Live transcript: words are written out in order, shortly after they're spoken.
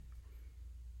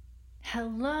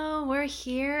Hello, we're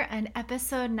here on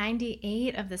episode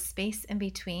 98 of The Space in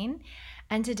Between.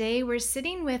 And today we're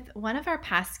sitting with one of our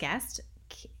past guests,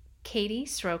 Katie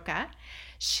Sroka.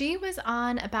 She was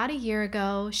on about a year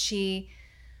ago. She's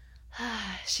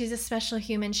a special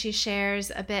human. She shares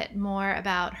a bit more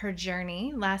about her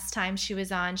journey. Last time she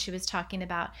was on, she was talking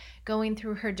about going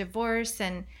through her divorce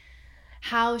and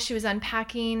how she was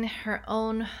unpacking her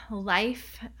own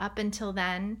life up until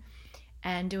then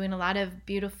and doing a lot of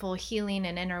beautiful healing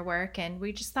and inner work. And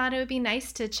we just thought it would be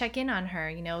nice to check in on her.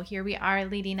 Here we are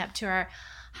leading up to our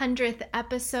 100th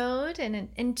episode and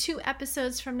in 2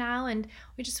 episodes from now. And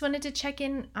we just wanted to check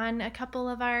in on a couple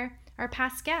of our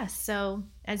past guests. So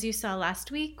as you saw last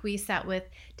week, we sat with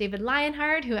David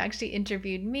Lionheart, who actually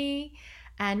interviewed me.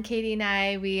 And Katie and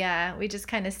I, we just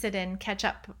kind of sit and catch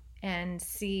up and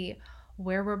see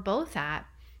where we're both at.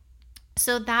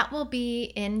 So that will be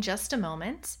in just a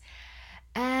moment.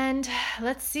 And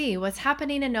let's see what's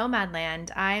happening in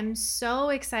Nomadland. I'm so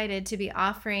excited to be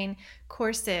offering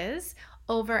courses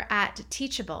over at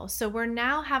Teachable. So we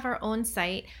now have our own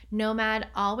site,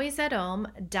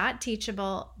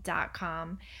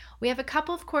 nomadalwaysathome.teachable.com. We have a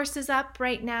couple of courses up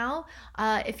right now.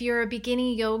 If you're a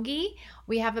beginning yogi,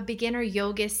 we have a beginner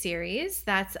yoga series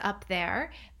that's up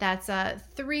there. That's a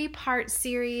 3-part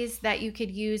series that you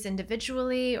could use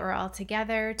individually or all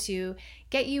together to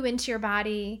get you into your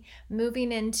body,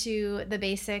 moving into the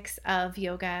basics of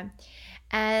yoga.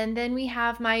 And then we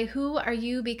have my Who Are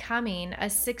You Becoming, a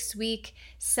 6-week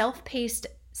self-paced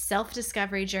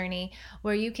self-discovery journey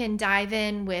where you can dive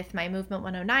in with my Movement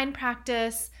 109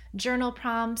 practice, journal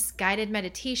prompts, guided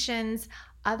meditations,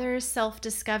 other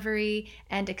self-discovery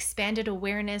and expanded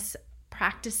awareness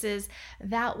practices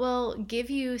that will give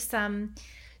you some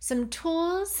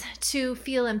tools to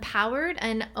feel empowered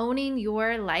and owning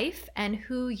your life and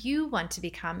who you want to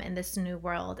become in this new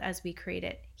world as we create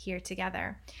it here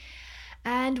together.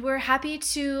 And we're happy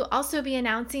to also be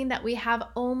announcing that we have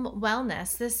Om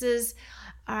Wellness. This is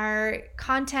our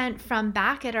content from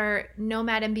back at our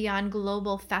Nomad and Beyond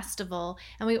Global Festival.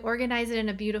 And we organize it in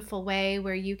a beautiful way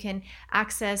where you can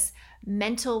access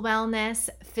mental wellness,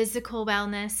 physical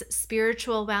wellness,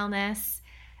 spiritual wellness,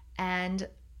 and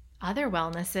other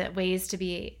wellness ways to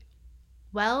be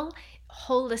well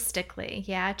holistically,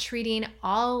 treating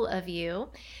all of you.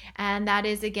 And that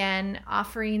is, again,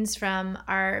 offerings from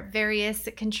our various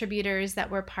contributors that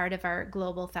were part of our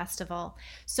global festival.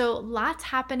 So lots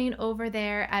happening over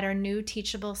there at our new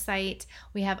Teachable site.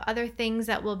 We have other things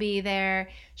that will be there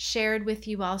shared with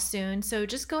you all soon. So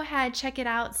just go ahead, check it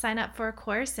out, sign up for a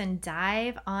course, and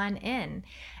dive on in.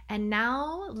 And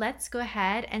now let's go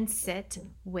ahead and sit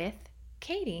with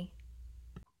Katie.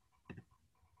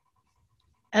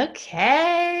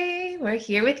 Okay, we're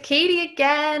here with Katie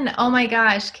again. Oh my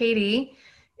gosh, Katie,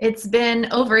 it's been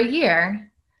over a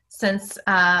year since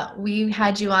we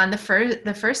had you on the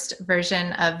first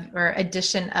version of or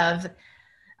edition of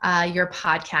your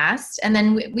podcast, and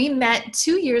then we met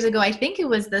 2 years ago. I think it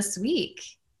was this week.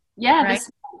 Yeah, right?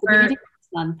 the beginning of this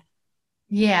month.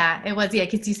 Yeah, it was. Yeah,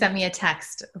 because you sent me a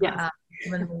text. Yes.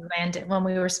 When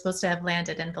we were supposed to have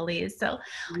landed in Belize. So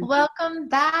welcome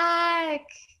back.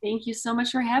 Thank you so much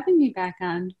for having me back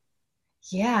on.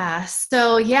 Yeah.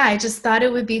 So I just thought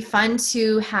it would be fun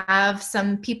to have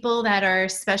some people that are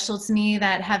special to me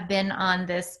that have been on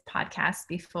this podcast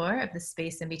before of the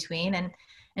space in between and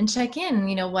check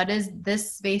in, what is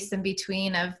this space in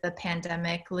between of the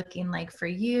pandemic looking like for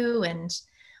you and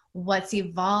what's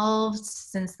evolved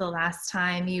since the last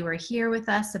time you were here with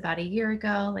us about a year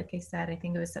ago. Like I said, I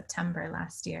think it was September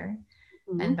last year.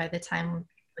 Mm-hmm. And by the time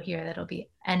we're here, that'll be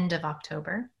end of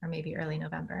October or maybe early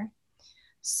November.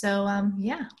 So,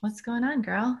 what's going on,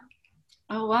 girl?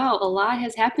 Oh, wow. A lot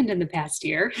has happened in the past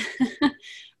year.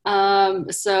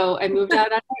 So I moved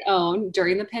out on my own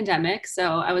during the pandemic.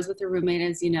 So I was with a roommate,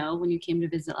 as you know, when you came to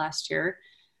visit last year.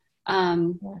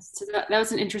 Yes. So that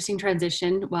was an interesting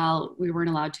transition while we weren't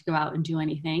allowed to go out and do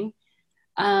anything.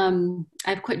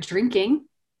 I've quit drinking.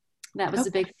 That was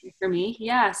a big thing for me.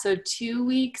 Yeah. So 2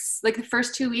 weeks, like the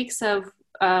first 2 weeks of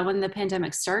when the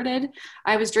pandemic started,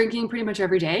 I was drinking pretty much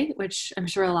every day, which I'm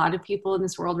sure a lot of people in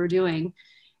this world were doing.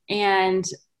 And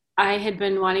I had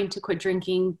been wanting to quit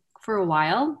drinking for a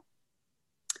while.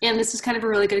 And this was kind of a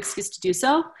really good excuse to do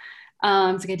so.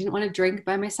 It's like I didn't want to drink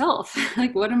by myself.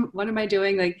 Like, what am I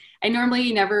doing? Like, I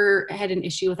normally never had an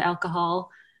issue with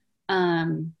alcohol. But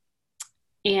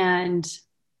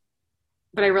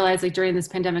I realized like during this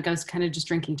pandemic, I was kind of just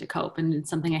drinking to cope, and it's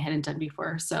something I hadn't done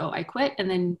before. So I quit and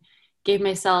then gave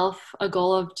myself a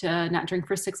goal of to not drink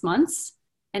for 6 months.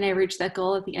 And I reached that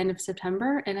goal at the end of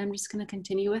September, and I'm just going to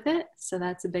continue with it. So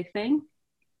that's a big thing.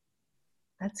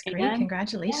 That's great. And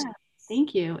Congratulations. yeah,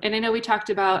 thank you. And I know we talked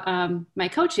about my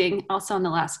coaching also on the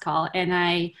last call, and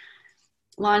I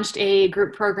launched a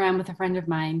group program with a friend of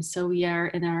mine. So we are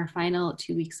in our final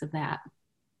 2 weeks of that.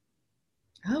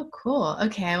 Oh, cool.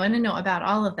 Okay, I want to know about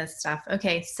all of this stuff.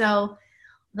 Okay, so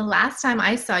the last time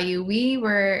I saw you, we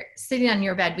were sitting on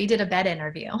your bed. We did a bed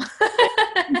interview.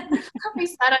 We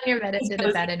sat on your bed and did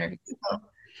a bed interview.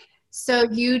 So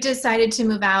you decided to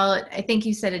move out, I think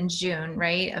you said in June,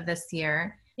 right, of this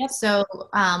year. Yep. So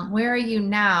where are you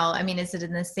now? I mean, is it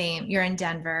in the same, you're in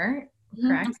Denver, I'm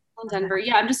correct? still in Denver.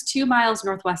 Yeah, I'm just 2 miles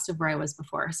northwest of where I was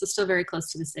before. So still very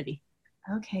close to the city.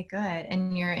 Okay, good.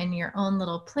 And you're in your own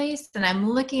little place. And I'm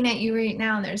looking at you right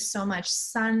now, and there's so much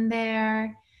sun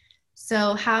there.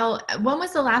 So when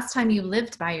was the last time you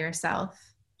lived by yourself?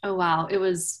 Oh, wow. It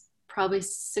was probably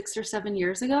 6 or 7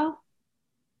 years ago.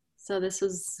 So this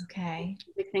was Okay.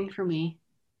 a big thing for me.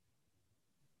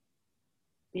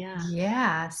 Yeah.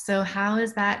 Yeah. So how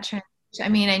is that transition? I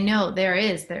mean, I know there,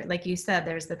 like you said,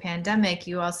 there's the pandemic.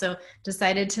 You also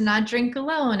decided to not drink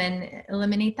alone and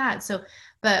eliminate that. So,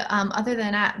 but other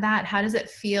than that, how does it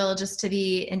feel just to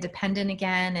be independent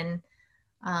again?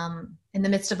 And in the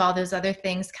midst of all those other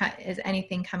things, is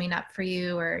anything coming up for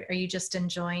you, or are you just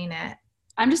enjoying it?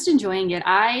 I'm just enjoying it.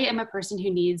 I am a person who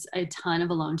needs a ton of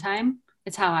alone time.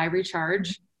 It's how I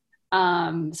recharge.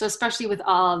 So especially with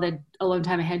all the alone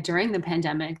time I had during the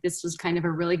pandemic, this was kind of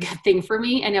a really good thing for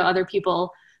me. I know other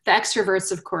people, the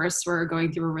extroverts, of course, were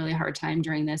going through a really hard time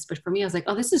during this. But for me, I was like,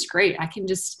 oh, this is great. I can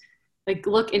just like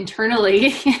look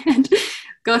internally and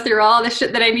go through all the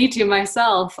shit that I need to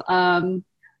myself. And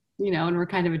we're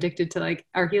kind of addicted to like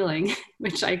our healing,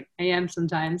 which I am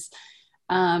sometimes.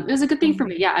 It was a good thing for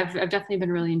me. Yeah, I've definitely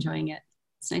been really enjoying it.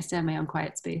 It's nice to have my own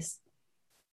quiet space.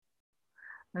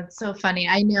 That's so funny.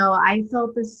 I know I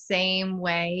felt the same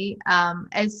way. I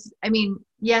mean,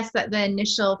 yes, that the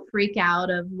initial freak out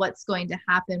of what's going to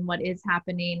happen, what is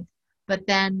happening. But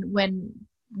then when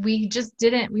we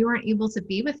weren't able to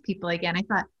be with people again, I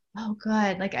thought, oh,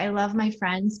 good. Like, I love my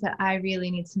friends, but I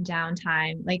really need some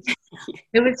downtime. Like,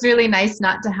 it was really nice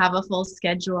not to have a full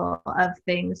schedule of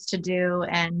things to do.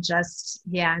 And just,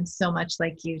 yeah, I'm so much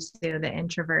like you too, the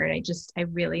introvert. I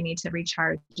really need to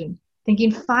recharge and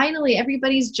thinking finally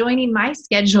everybody's joining my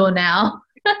schedule now.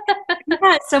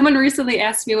 Yeah, someone recently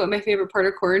asked me what my favorite part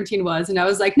of quarantine was, and I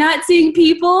was like, not seeing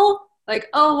people. Like,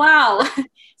 oh wow.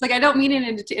 It's like I don't mean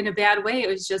it in a bad way. It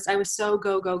was just I was so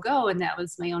go go go, and that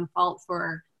was my own fault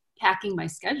for packing my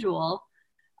schedule.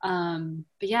 But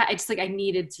yeah, I just like I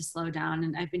needed to slow down,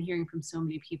 and I've been hearing from so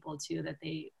many people too that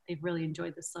they've really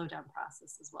enjoyed the slow down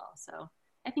process as well. So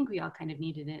I think we all kind of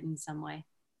needed it in some way.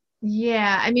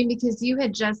 Yeah, I mean, because you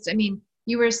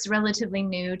were relatively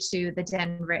new to the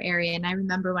Denver area. And I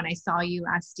remember when I saw you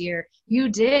last year,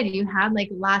 you had like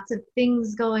lots of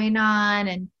things going on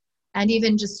and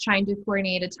even just trying to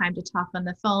coordinate a time to talk on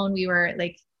the phone. We were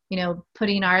like,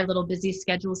 putting our little busy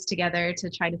schedules together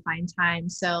to try to find time.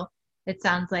 So it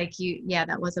sounds like yeah,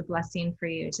 that was a blessing for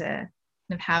you to kind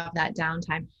of have that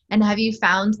downtime. And have you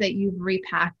found that you've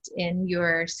repacked in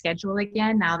your schedule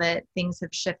again now that things have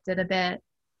shifted a bit?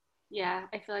 Yeah,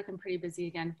 I feel like I'm pretty busy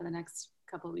again for the next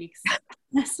couple of weeks.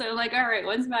 So like, all right,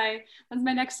 when's my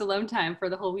next alone time for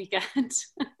the whole weekend?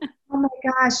 Oh my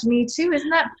gosh, me too.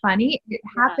 Isn't that funny? It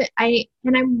Yeah. happened.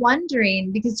 And I'm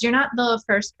wondering because you're not the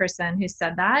first person who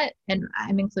said that, and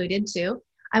I'm included too.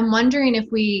 I'm wondering if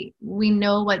we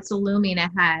know what's looming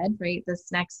ahead, right?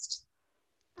 This next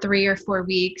 3 or 4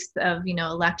 weeks of,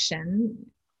 election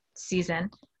season.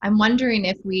 I'm wondering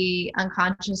if we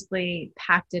unconsciously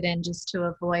packed it in just to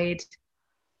avoid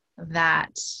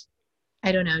that.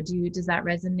 I don't know. Does that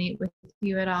resonate with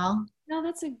you at all? No,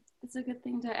 that's a good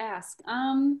thing to ask.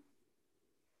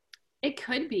 It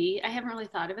could be. I haven't really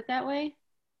thought of it that way.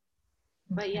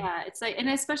 But Okay. yeah, it's like, and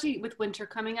especially with winter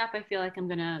coming up, I feel like I'm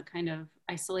gonna kind of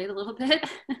isolate a little bit.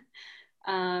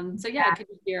 So yeah, it could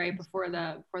just be right before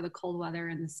the cold weather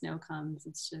and the snow comes.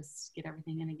 It's just get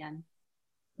everything in again.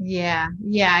 Yeah,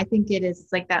 yeah, I think it is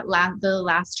like the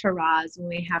last hurrahs when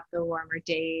we have the warmer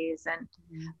days. And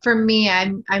Mhm. for me,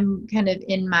 I'm kind of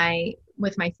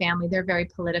with my family. They're very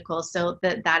political, so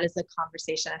that is a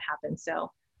conversation that happens.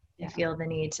 So I Yeah. feel the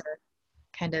need to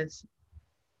kind of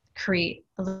create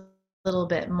a little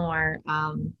bit more.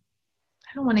 I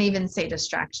don't want to even say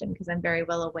distraction because I'm very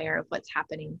well aware of what's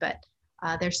happening, but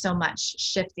there's so much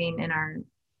shifting in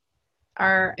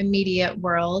our immediate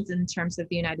world in terms of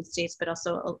the United States, but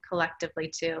also collectively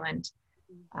too. And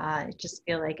I just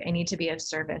feel like I need to be of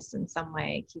service in some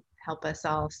way, help us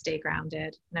all stay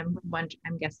grounded. And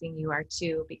I'm guessing you are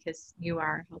too, because you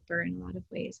are a helper in a lot of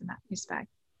ways in that respect.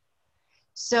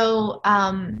 So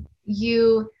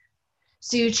you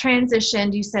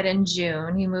transitioned, you said in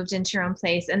June, you moved into your own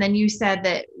place, and then you said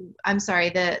that, I'm sorry,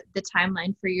 the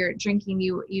timeline for your drinking,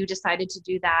 you decided to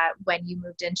do that when you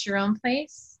moved into your own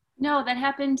place? No, that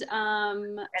happened. I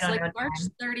So don't like know March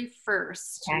time.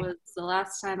 31st Okay. was the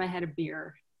last time I had a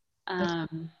beer. Okay.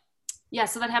 Um, yeah,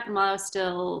 so that happened while I was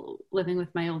still living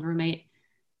with my old roommate.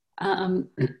 And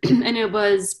it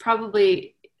was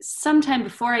probably sometime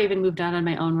before I even moved out on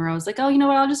my own where I was like, oh, you know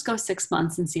what? I'll just go 6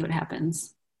 months and see what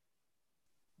happens.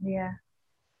 Yeah.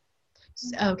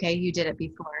 Okay, you did it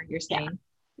before, you're Yeah. saying.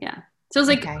 Yeah. So it was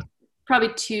like Okay.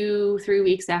 probably 2, 3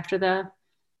 weeks after the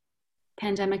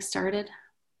pandemic started.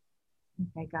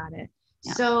 Okay, got it.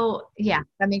 Yeah. So yeah,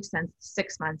 that makes sense.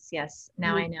 6 months, yes.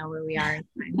 Now Mhm. I know where we are in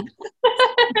time.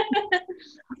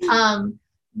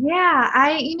 Yeah,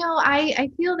 I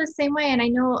feel the same way, and I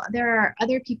know there are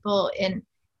other people in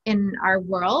our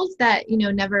world that,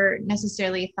 never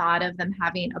necessarily thought of them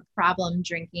having a problem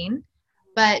drinking,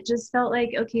 but just felt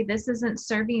like, okay, this isn't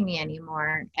serving me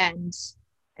anymore, and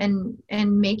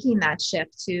making that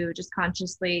shift to just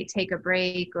consciously take a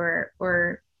break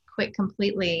or quit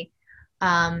completely.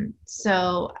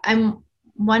 So I'm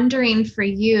wondering for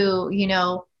you,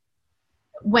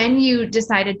 when you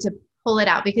decided to pull it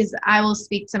out, because I will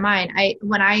speak to mine.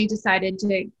 When I decided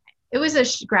to, it was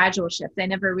a gradual shift. I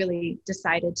never really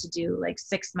decided to do like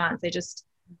 6 months. I just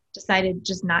decided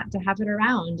just not to have it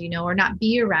around, or not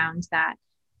be around that.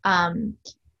 Um,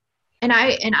 and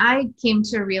I came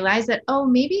to realize that, oh,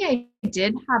 maybe I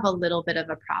did have a little bit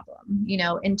of a problem,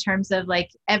 in terms of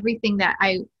like everything that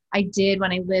I did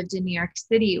when I lived in New York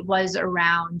City was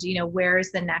around, where's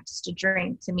the next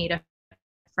drink to meet a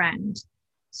friend.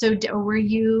 So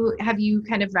have you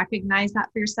kind of recognized that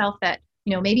for yourself, that,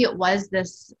 maybe it was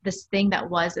this thing that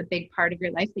was a big part of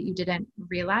your life that you didn't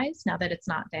realize now that it's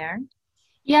not there?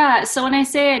 Yeah. So when I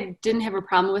say I didn't have a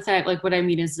problem with it, like what I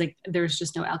mean is like there's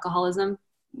just no alcoholism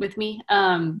with me.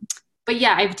 But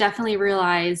yeah, I've definitely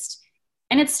realized,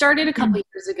 and it started a couple of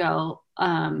years ago.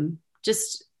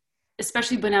 Just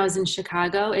especially when I was in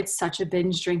Chicago, it's such a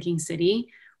binge drinking city,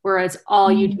 whereas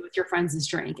all you do with your friends is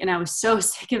drink. And I was so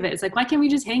sick of it. It's like, why can't we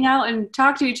just hang out and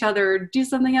talk to each other or do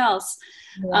something else?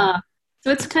 Um, Yeah. so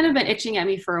it's kind of been itching at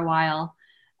me for a while.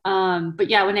 But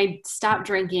yeah, when I stopped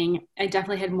drinking, I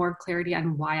definitely had more clarity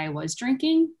on why I was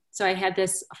drinking. So I had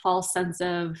this false sense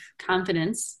of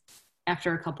confidence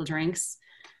after a couple drinks,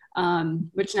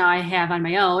 which now I have on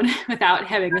my own without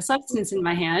having a substance in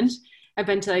my hand. I've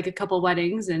been to like a couple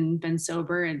weddings and been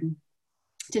sober and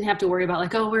didn't have to worry about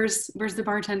like, oh, where's the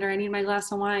bartender? I need my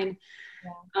glass of wine.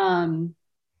 Um,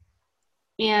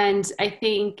 and I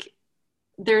think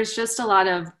there's just a lot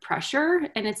of pressure,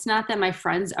 and it's not that my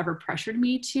friends ever pressured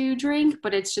me to drink,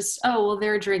 but it's just, oh, well,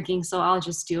 they're drinking, so I'll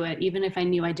just do it even if I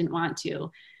knew I didn't want to.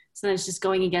 So then it's just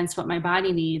going against what my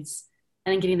body needs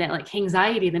and then getting that like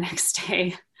anxiety the next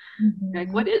day. Like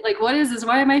Mm-hmm. what is this,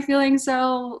 why am I feeling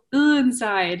so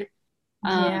inside?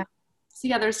 Yeah. So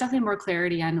yeah, there's definitely more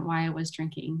clarity on why I was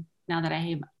drinking now that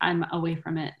I'm away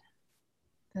from it.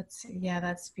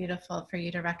 That's beautiful for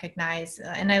you to recognize.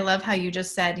 And I love how you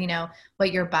just said,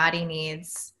 what your body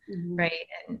needs, Mm-hmm. right?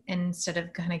 And instead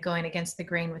of kind of going against the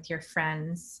grain with your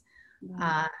friends.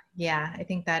 Yeah. Uh, yeah, I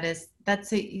think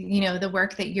the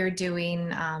work that you're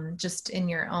doing, just in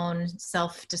your own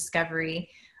self-discovery,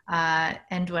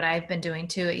 and what I've been doing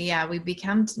too. Yeah, we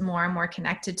become more and more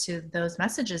connected to those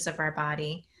messages of our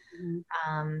body.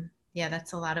 Mm-hmm. Yeah,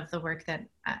 that's a lot of the work that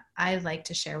I like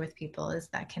to share with people, is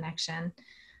that connection.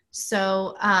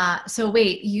 So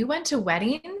wait, you went to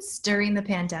weddings during the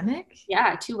pandemic?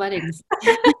 Yeah, 2 weddings.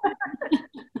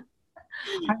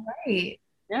 All right.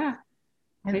 Yeah,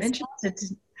 I'm crazy.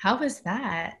 interested. How was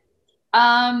that?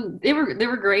 They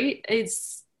were great.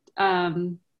 It's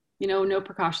no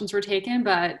precautions were taken,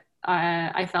 but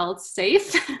I felt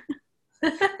safe.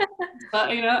 But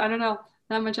I don't know,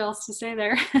 not much else to say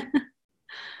there.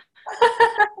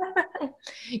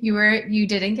 You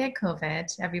didn't get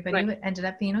COVID. Everybody Right. ended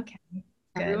up being okay.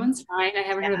 Good. Everyone's fine. I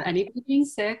haven't heard of Yeah. anybody being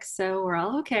sick, so we're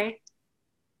all okay.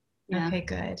 Yeah. Okay,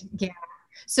 good. Yeah.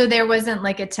 So there wasn't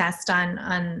like a test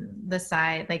on the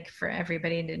side, like for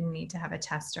everybody didn't need to have a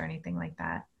test or anything like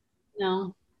that.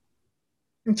 No.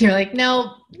 You're like,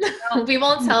 no, No. we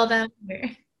won't tell them.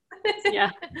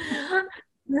 Yeah.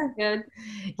 Good.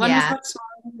 One was Yeah. much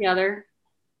smaller than the other.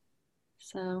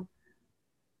 So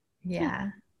yeah.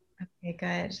 Yeah. Okay,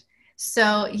 good.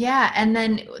 So, yeah. And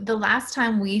then the last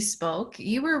time we spoke,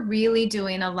 you were really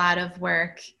doing a lot of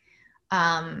work,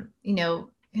 kind of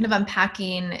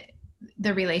unpacking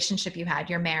the relationship you had,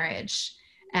 your marriage.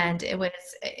 and it was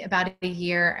about a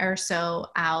year or so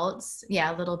out.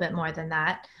 Yeah, a little bit more than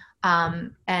that.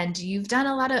 And you've done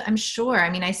a lot of, I'm sure. I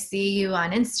mean, I see you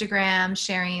on Instagram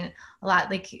sharing a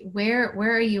lot. Like, where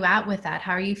are you at with that?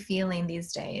 How are you feeling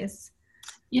these days?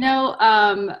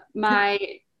 My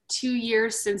 2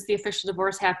 years since the official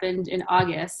divorce happened in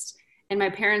August, and my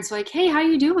parents were like, "Hey, how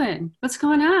you doing? What's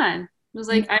going on?" I was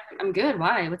like, I'm good.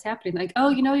 Why? What's happening?" Like, "Oh,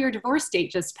 your divorce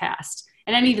date just passed."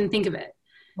 And I didn't even think of it.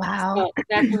 Wow. So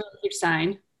that's a really huge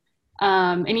sign.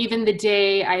 And even the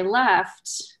day I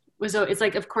left it's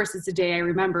like, of course, it's a day I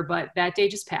remember, but that day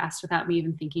just passed without me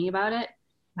even thinking about it.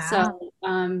 Wow. So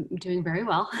I'm doing very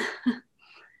well.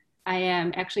 I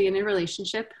am actually in a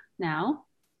relationship now.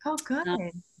 Oh, good.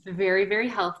 Um, Very, very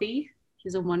healthy.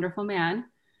 He's a wonderful man.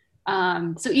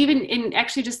 So even in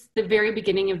actually just the very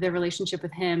beginning of the relationship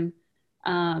with him,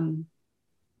 um,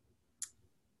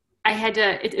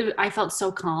 I felt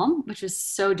so calm, which was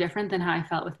so different than how I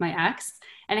felt with my ex.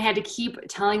 And I had to keep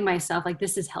telling myself, like,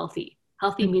 this is healthy.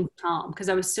 Healthy means calm, because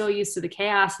I was so used to the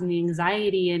chaos and the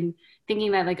anxiety and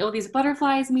thinking that, like, oh, these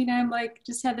butterflies mean I'm like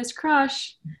just had this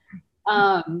crush.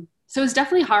 So it was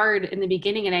definitely hard in the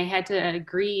beginning, and I had to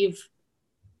grieve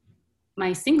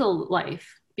my single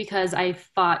life because I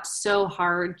fought so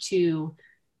hard to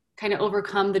kind of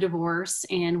overcome the divorce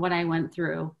and what I went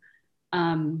through.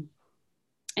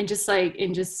 And just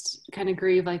kind of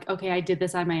grieve, like, okay, I did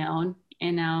this on my own,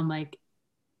 and now I'm like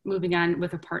moving on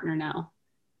with a partner now.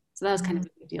 So that was kind of a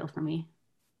big deal for me.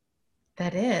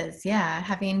 That is, yeah.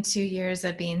 Having 2 years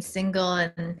of being single,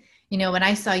 and when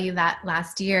I saw you that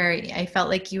last year, I felt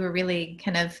like you were really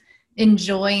kind of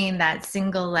enjoying that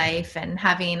single life and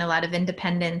having a lot of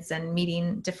independence and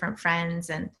meeting different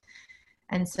friends, and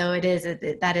so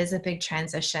that is a big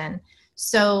transition.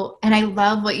 So, and I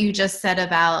love what you just said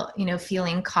about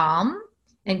feeling calm,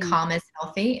 and Mm-hmm. calm is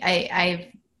healthy. I've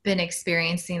been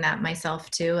experiencing that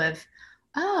myself too. Of,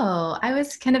 oh, I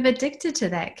was kind of addicted to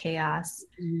that chaos.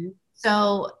 Mm-hmm.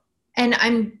 So, and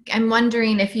I'm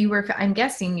wondering if I'm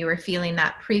guessing you were feeling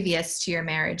that previous to your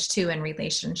marriage too, in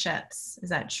relationships. Is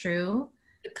that true?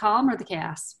 The calm or the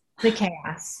chaos? The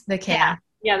chaos, the Yeah, chaos.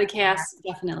 yeah, the chaos,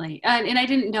 definitely. And I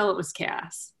didn't know it was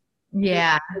chaos. It was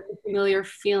Yeah. like a familiar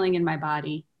feeling in my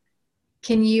body.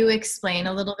 Can you explain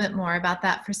a little bit more about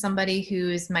that for somebody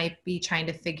might be trying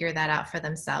to figure that out for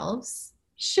themselves?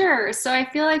 Sure. So I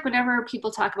feel like whenever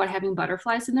people talk about having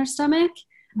butterflies in their stomach,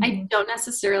 I Mhm. don't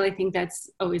necessarily think that's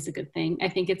always a good thing. I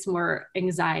think it's more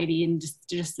anxiety and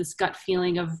just this gut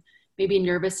feeling of maybe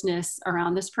nervousness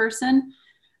around this person.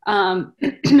 And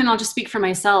I'll just speak for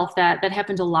myself that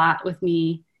happened a lot with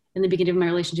me in the beginning of my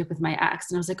relationship with my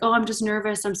ex. And I was like, oh, I'm just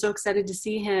nervous. I'm so excited to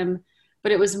see him.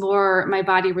 But it was more my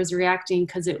body was reacting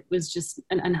because it was just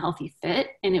an unhealthy fit.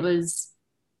 And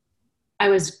I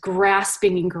was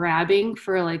grasping and grabbing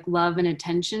for like love and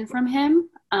attention from him.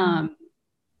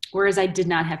 Whereas I did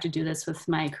not have to do this with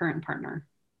my current partner,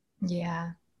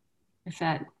 Yeah, if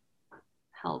that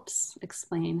helps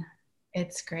explain.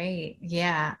 it's great.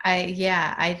 Yeah,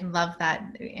 I love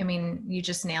that. I mean, you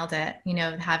just nailed it.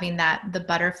 Having the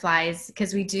butterflies,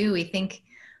 because we think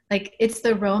like it's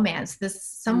the romance, this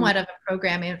Mm, somewhat of a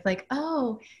programming of like,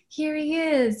 oh, here he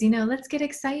is, let's get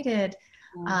excited.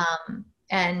 yeah.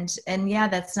 And yeah,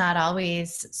 that's not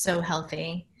always so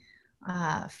healthy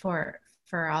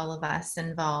for all of us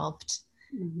involved.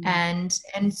 Mhm.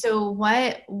 And so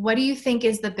what do you think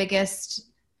is the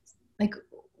biggest, like,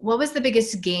 what was the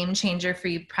biggest game changer for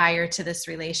you prior to this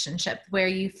relationship, where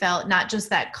you felt not just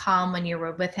that calm when you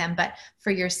were with him, but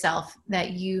for yourself,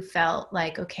 that you felt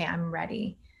like, okay, I'm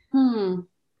ready? Hmm.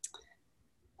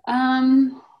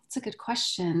 That's a good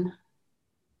question.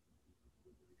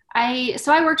 I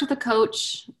worked with a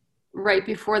coach right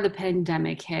before the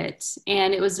pandemic hit,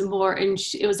 and it was a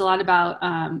lot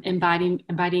about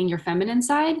embodying your feminine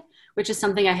side, which is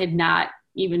something I had not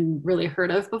even really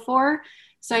heard of before.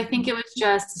 So I think it was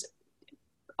just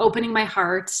opening my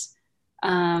heart,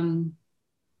 um,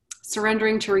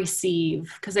 surrendering to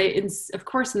receive, because of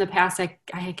course in the past I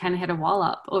had kind of had a wall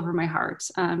up over my heart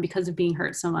because of being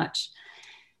hurt so much.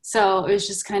 So it was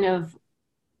just kind of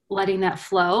letting that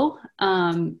flow,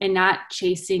 and not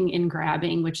chasing and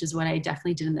grabbing, which is what I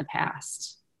definitely did in the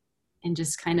past, and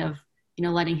just kind of,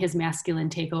 letting his masculine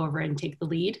take over and take the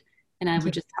lead, and I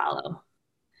would just follow.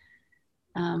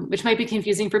 Which might be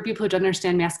confusing for people who don't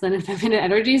understand masculine and feminine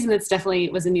energies, and that's definitely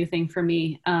was a new thing for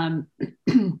me.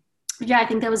 Yeah, I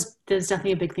think that was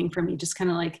definitely a big thing for me. Just kind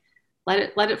of like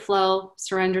let it flow,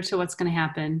 surrender to what's going to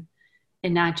happen,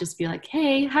 and not just be like,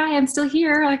 hey, hi, I'm still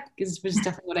here. Like, it was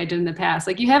definitely what I did in the past.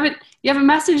 Like, you haven't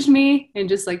messaged me, and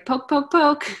just like poke, poke,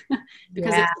 poke,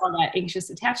 because Yeah. it's all that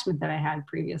anxious attachment that I had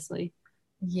previously.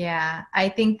 Yeah, I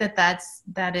think that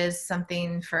that is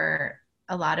something for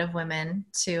a lot of women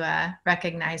to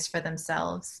recognize for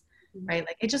themselves, right?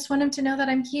 Like, I just want him to know that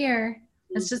I'm here.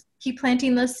 Let's just keep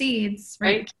planting those seeds, right?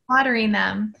 Right? Keep watering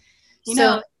them. He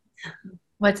knows. So,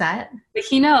 what's that? But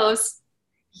he knows.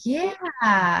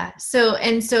 Yeah. So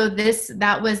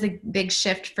that was a big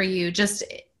shift for you, just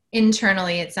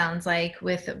internally, it sounds like,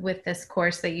 with this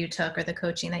course that you took or the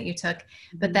coaching that you took.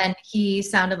 But Mhm. then he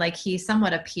sounded like he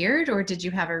somewhat appeared, or did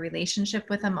you have a relationship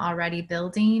with him already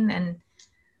building? And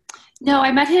No,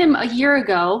 I met him a year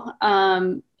ago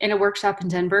in a workshop in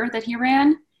Denver that he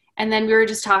ran. And then we were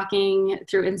just talking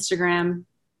through Instagram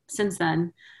since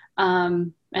then.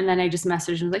 And then I just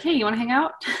messaged him like, hey, you want to hang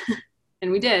out?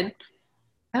 And we did.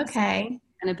 So okay.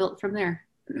 kind of built from there.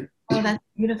 Oh, that's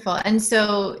beautiful. And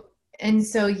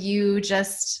so you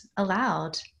just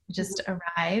allowed, just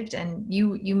arrived, and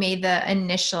you made the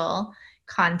initial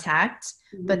contact,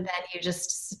 but Mhm. then you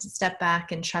just stepped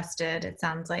back and trusted, it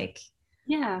sounds like.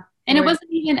 Yeah. And it Lord.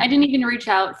 wasn't even, I didn't even reach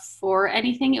out for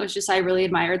anything. It was just, I really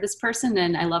admired this person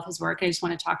and I love his work. I just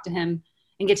want to talk to him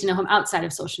and get to know him outside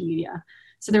of social media.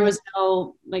 So there Yeah. was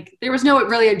no, like, there was no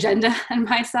really agenda on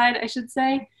my side, I should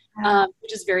say. It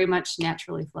just very much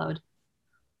naturally flowed.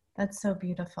 That's so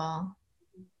beautiful.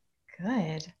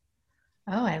 Good.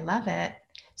 Oh, I love it.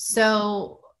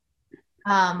 So,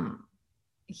 um,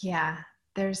 yeah,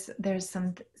 there's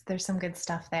some good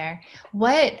stuff there.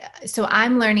 So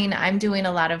I'm doing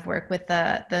a lot of work with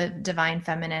the divine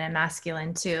feminine and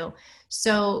masculine too.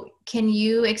 So can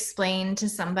you explain to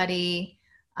somebody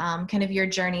kind of your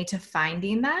journey to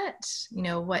finding that?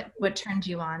 What turned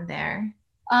you on there?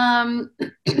 Um,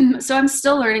 so I'm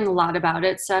still learning a lot about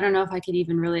it. So I don't know if I could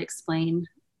even really explain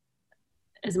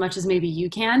as much as maybe you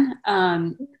can.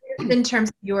 In terms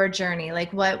of your journey,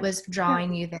 like what was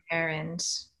drawing you there, and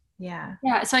yeah.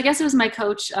 Yeah, so I guess it was my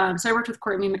coach. So I worked with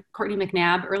Courtney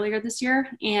McNabb earlier this year,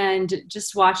 and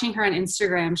just watching her on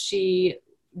Instagram, she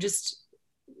just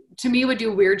to me would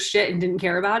do weird shit and didn't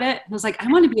care about it. I was like, I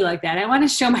want to be like that. I want to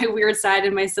show my weird side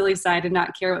and my silly side and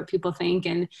not care what people think.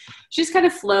 And she just kind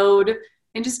of flowed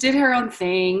and just did her own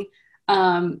thing.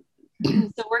 So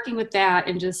working with that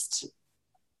and just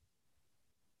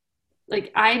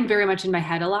like I'm very much in my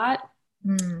head a lot.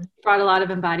 Hmm. Brought a lot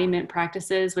of embodiment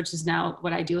practices, which is now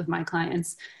what I do with my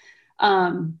clients.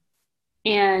 Um,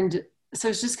 and so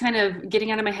it's just kind of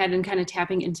getting out of my head and kind of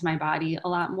tapping into my body a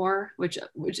lot more, which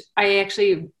I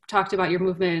actually talked about your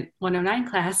movement 109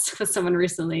 class with someone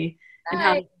recently and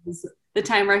how Hi. it was the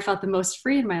time where I felt the most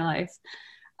free in my life.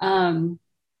 Um,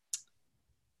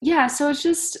 yeah, so it's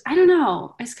just, I don't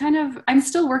know. It's kind of, I'm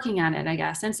still working on it, I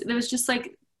guess. And it was just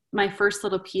like my first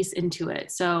little piece into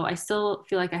it. So I still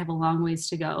feel like I have a long ways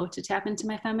to go to tap into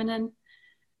my feminine.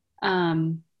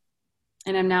 Um,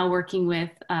 and I'm now working with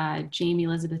Jamie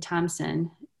Elizabeth Thompson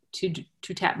to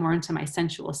tap more into my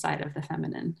sensual side of the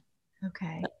feminine.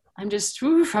 Okay. I'm just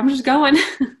going.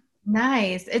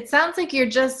 Nice. It sounds like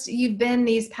you've been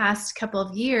these past couple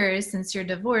of years since your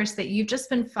divorce that you've just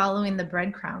been following the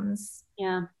breadcrumbs.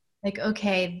 Yeah. Like,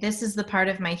 okay, this is the part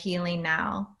of my healing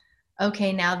now.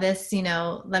 Okay, now this,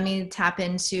 let me tap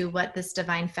into what this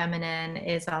divine feminine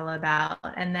is all about.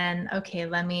 And then, okay,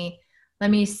 let me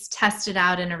test it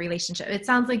out in a relationship. It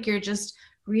sounds like you're just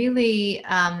really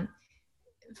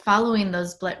following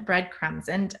those breadcrumbs.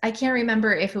 And I can't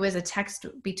remember if it was a text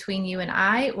between you and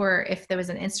I, or if there was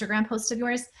an Instagram post of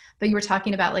yours, but you were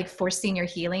talking about like forcing your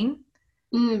healing.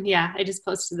 Yeah, I just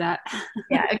posted that.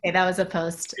 Yeah, okay, that was a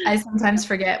post. I sometimes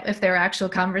forget if there are actual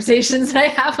conversations that I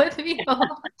have with people.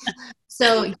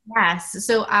 So, yes.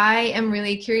 So, I am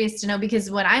really curious to know, because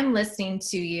when I'm listening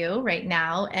to you right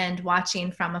now and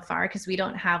watching from afar, because we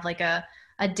don't have like a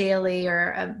daily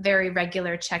or a very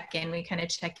regular check in, we kind of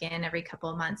check in every couple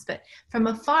of months. But from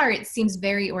afar, it seems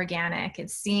very organic.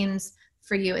 It seems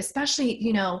for you, especially,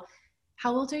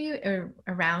 how old are you, or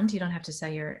around? You don't have to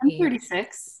say your I'm age.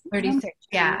 36. I'm 36.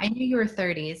 Yeah, I knew you were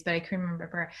 30s, but I couldn't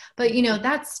remember. But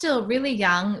that's still really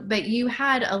young, but you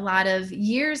had a lot of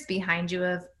years behind you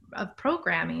of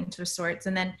programming to sorts.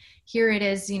 And then here it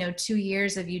is, 2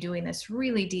 years of you doing this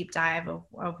really deep dive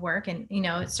of work. And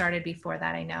it started before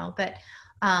that, I know. But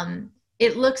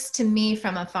it looks to me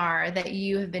from afar that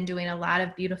you have been doing a lot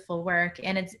of beautiful work,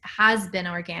 and it has been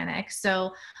organic.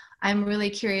 So I'm really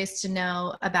curious to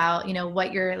know about,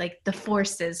 what your like the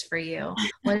force is for you.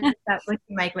 What is that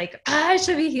looking like? Like, I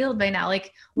should be healed by now.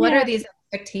 Like, what are Yeah, these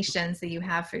expectations that you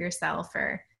have for yourself,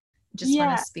 or just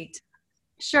want to yeah, speak to?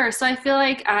 sure. So I feel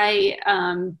like I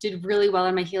did really well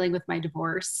in my healing with my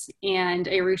divorce, and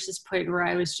I reached this point where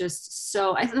I was just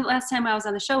so. The last time I was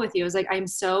on the show with you, I was like, I'm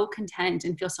so content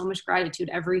and feel so much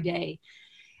gratitude every day.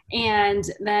 And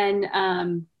then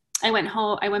I went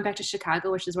home. I went back to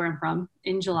Chicago, which is where I'm from,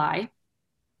 in July.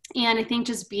 And I think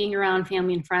just being around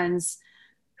family and friends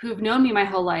who've known me my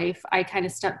whole life, I kind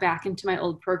of stepped back into my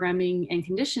old programming and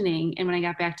conditioning. And when I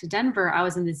got back to Denver, I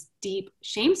was in this deep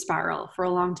shame spiral for a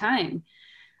long time.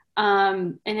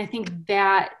 And I think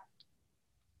that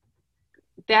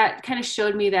kind of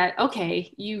showed me that,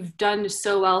 okay, you've done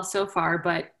so well so far,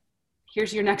 but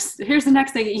here's the next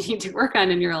thing that you need to work on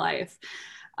in your life.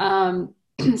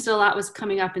 So a lot was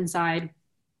coming up inside.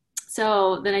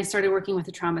 So then I started working with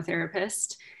a trauma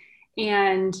therapist,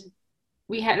 and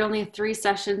we had only 3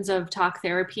 sessions of talk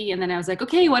therapy. And then I was like,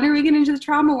 okay, when are we getting into the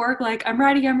trauma work? Like, I'm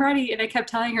ready. And I kept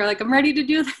telling her, like, I'm ready to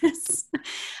do this.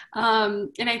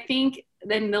 And I think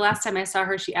then the last time I saw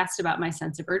her, she asked about my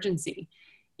sense of urgency.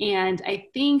 And I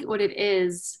think what it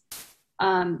is,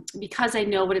 because I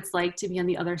know what it's like to be on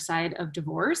the other side of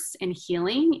divorce and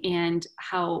healing and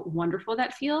how wonderful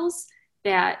that feels,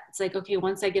 that it's like, okay,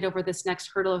 once I get over this next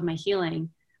hurdle of my healing,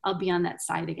 I'll be on that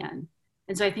side again.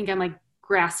 And so I think I'm like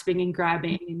grasping and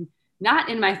grabbing and not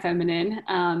in my feminine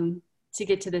to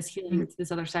get to this healing, to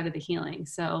this other side of the healing.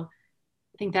 So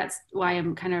I think that's why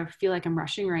I'm kind of feel like I'm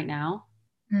rushing right now.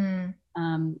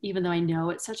 Even though I know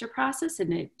it's such a process,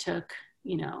 and it took,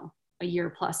 a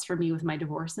year plus for me with my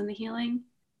divorce and the healing.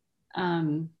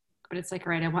 But it's like,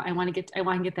 all right, I want to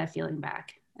get that feeling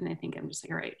back. And I think I'm just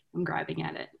like, all right, I'm grabbing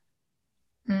at it.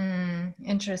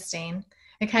 Interesting.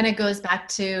 It kind of goes back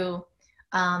to,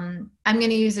 I'm going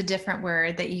to use a different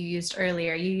word that you used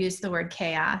earlier. You used the word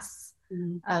chaos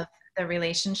of the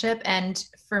relationship. And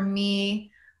for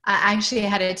me, I actually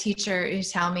had a teacher who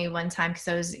tell me one time, because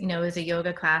I was, it was a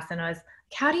yoga class, and I was,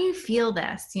 how do you feel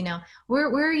this? Where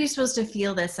are you supposed to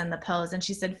feel this in the pose? And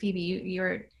she said, Phoebe,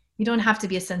 you don't have to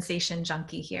be a sensation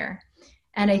junkie here.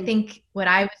 And I think what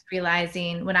I was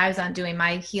realizing when I was on doing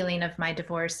my healing of my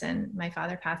divorce and my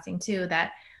father passing too,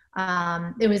 that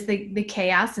it was the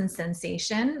chaos and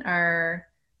sensation are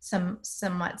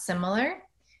somewhat similar.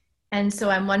 And so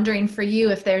I'm wondering for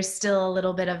you if there's still a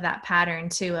little bit of that pattern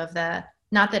too, of the,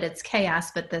 not that it's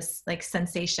chaos, but this like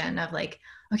sensation of like,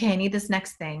 okay, I need this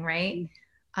next thing, right?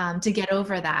 To get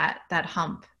over that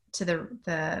hump to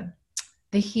the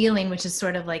healing, which is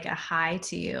sort of like a high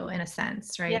to you in a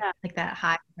sense, right? Yeah. Like that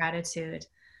high gratitude.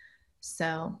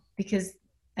 So, because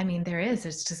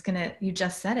it's just you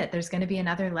just said it, there's going to be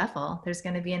another level. There's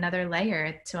going to be another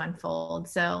layer to unfold.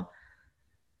 So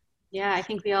yeah, I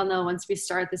think we all know once we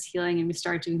start this healing and we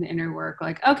start doing the inner work,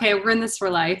 like, okay, we're in this for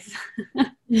life.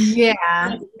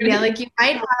 Yeah. Like you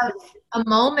might have a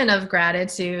moment of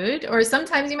gratitude, or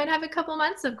sometimes you might have a couple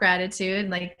months of gratitude,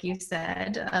 like you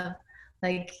said, of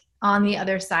like on the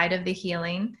other side of the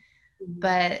healing.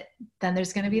 But then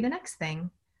there's going to be the next thing.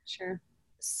 Sure.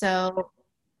 So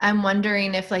I'm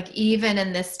wondering if, like, even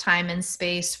in this time and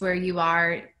space where you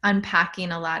are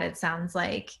unpacking a lot, it sounds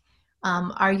like,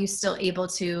 are you still able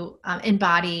to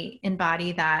embody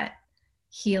that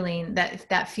healing,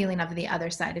 that feeling of the other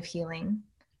side of healing?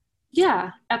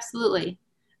 Yeah, absolutely.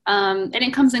 And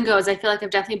it comes and goes. I feel like I've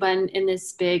definitely been in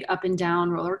this big up and down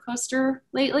roller coaster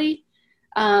lately.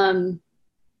 And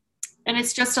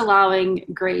it's just allowing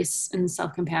grace and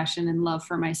self-compassion and love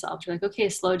for myself. You're like, okay,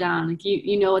 slow down. Like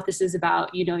you know what this is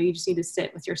about. You just need to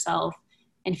sit with yourself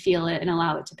and feel it and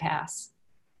allow it to pass.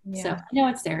 Yeah. So I know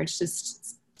it's there. It's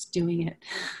just doing it.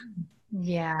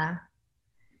 Yeah.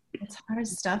 It's hard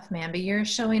stuff, man, but you're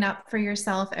showing up for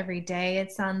yourself every day,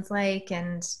 it sounds like.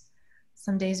 And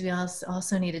some days we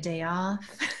also need a day off.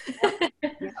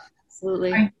 Yeah,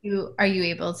 absolutely. Are you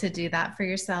able to do that for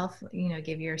yourself?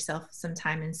 Give yourself some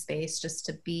time and space just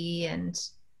to be and.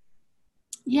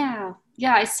 Yeah.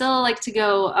 I still like to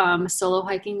go solo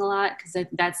hiking a lot because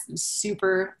that's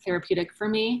super therapeutic for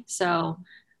me. So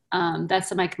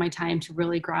that's like my time to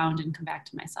really ground and come back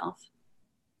to myself.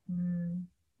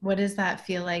 What does that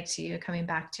feel like to you, coming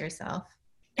back to yourself?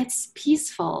 It's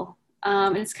peaceful.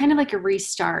 And it's kind of like a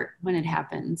restart when it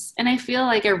happens. And I feel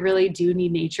like I really do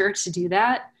need nature to do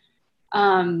that.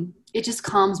 It just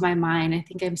calms my mind. I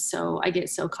think I get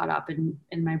so caught up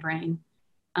in my brain.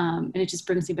 And it just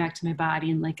brings me back to my body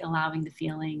and like allowing the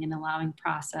feeling and allowing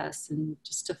process and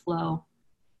just to flow.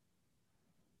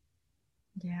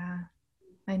 Yeah,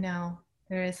 I know.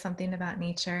 There is something about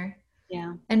nature.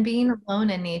 Yeah. And being alone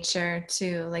in nature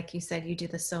too. Like you said, you do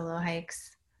the solo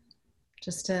hikes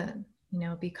just to,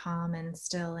 be calm and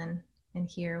still and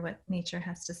hear what nature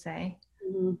has to say.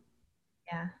 Mm-hmm.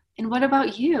 Yeah. And what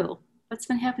about you? What's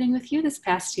been happening with you this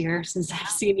past year since I've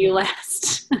seen you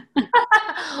last?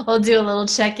 We'll do a little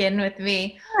check-in with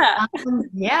me. Yeah.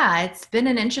 Yeah, it's been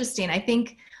an interesting. I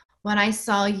think when I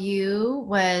saw you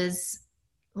was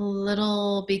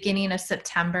little beginning of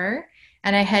September,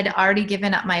 and I had already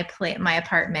given up my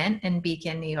apartment in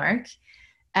Beacon, New York,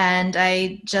 and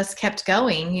I just kept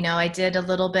going. I did a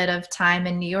little bit of time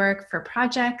in New York for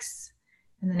projects,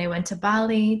 and then I went to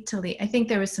Bali to leave. I think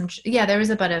there was there was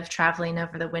a bit of traveling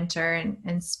over the winter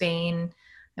in Spain.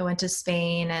 I went to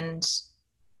Spain and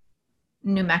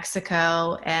New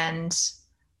Mexico and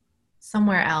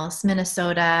somewhere else,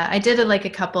 Minnesota. I did like a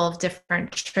couple of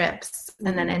different trips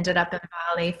and then Mm. ended up in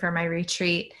Bali for my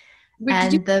retreat. Wait,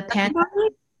 did you And get the stuck in pandemic, Bali?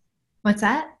 what's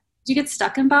that? Did you get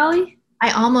stuck in Bali?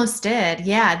 I almost did.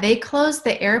 Yeah, they closed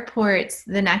the airports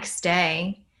the next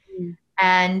day. Mm.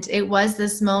 And it was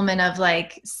this moment of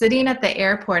like sitting at the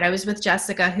airport. I was with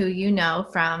Jessica, who you know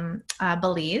from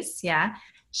Belize. Yeah,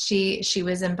 she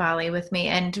was in Bali with me,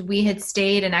 and we had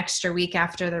stayed an extra week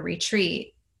after the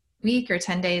retreat, week or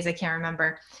 10 days, I can't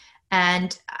remember.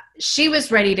 And she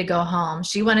was ready to go home.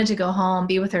 She wanted to go home,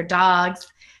 be with her dogs,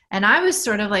 and I was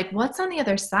sort of like, "What's on the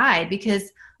other side?"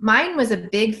 Because mine was a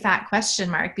big fat question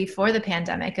mark before the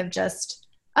pandemic of just,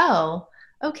 "Oh,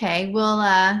 okay, well,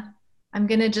 I'm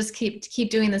gonna just keep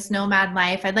doing this nomad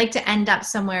life. I'd like to end up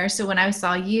somewhere." So when I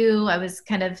saw you, I was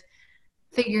kind of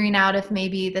figuring out if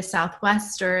maybe the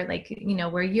Southwest or like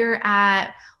where you're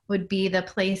at would be the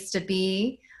place to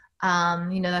be.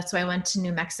 That's why I went to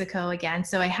New Mexico again.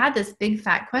 So I had this big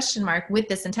fat question mark with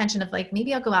this intention of like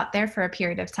maybe I'll go out there for a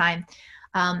period of time.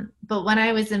 But when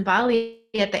I was in Bali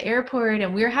at the airport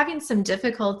and we were having some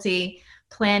difficulty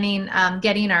planning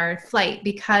getting our flight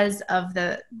because of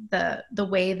the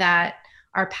way that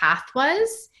our path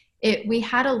was. We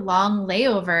had a long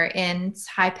layover in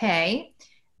Taipei.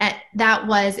 And that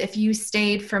was if you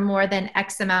stayed for more than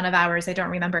X amount of hours, I don't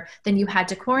remember, then you had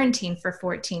to quarantine for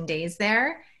 14 days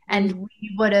there. Mm. And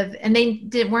we would have, and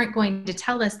weren't going to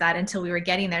tell us that until we were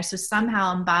getting there. So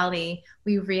somehow in Bali,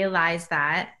 we realized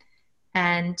that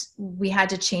and we had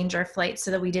to change our flight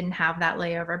so that we didn't have that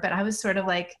layover. But I was sort of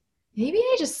like, maybe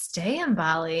I just stay in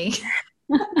Bali.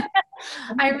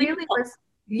 I really was,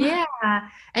 yeah.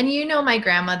 And my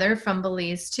grandmother from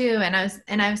Belize too. And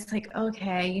I was like,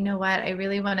 okay, you know what? I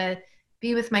really want to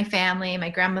be with my family, my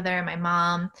grandmother and my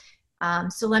mom.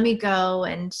 So let me go.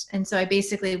 And so I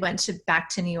basically went back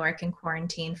to New York and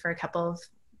quarantined for a couple of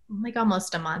like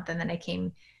almost a month. And then I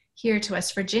came here to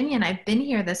West Virginia and I've been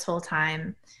here this whole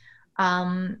time.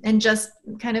 And just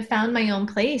kind of found my own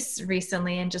place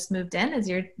recently and just moved in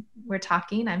as we're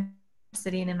talking. I'm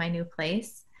sitting in my new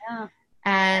place. Yeah.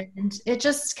 And it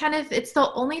just it's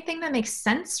the only thing that makes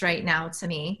sense right now to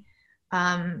me.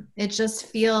 It just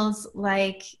feels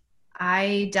like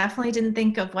I definitely didn't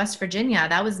think of West Virginia.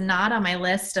 That was not on my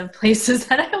list of places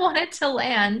that I wanted to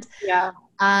land. Yeah.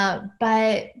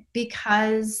 But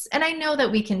and I know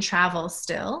that we can travel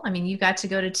still. I mean, you got to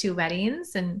go to 2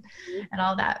 weddings and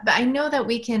all that, but I know that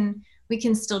we can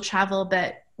still travel.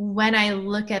 But when I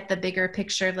look at the bigger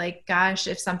picture, like, gosh,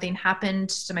 if something happened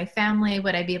to my family,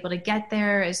 would I be able to get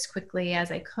there as quickly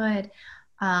as I could?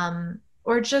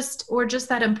 Or just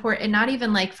that important, and not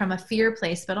even like from a fear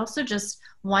place, but also just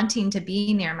wanting to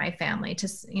be near my family,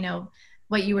 to,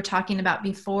 what you were talking about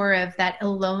before of that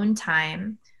alone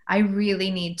time. I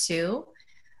really need to,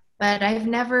 but I've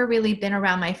never really been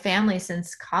around my family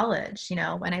since college.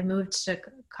 When I moved to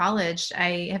college,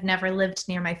 I have never lived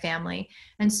near my family.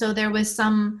 And so there was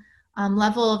some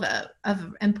level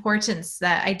of importance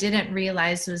that I didn't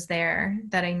realize was there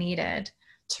that I needed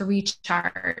to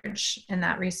recharge in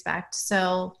that respect.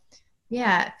 So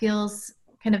yeah, it feels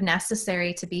kind of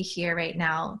necessary to be here right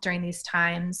now during these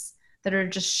times that are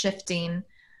just shifting.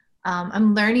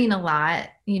 I'm learning a lot,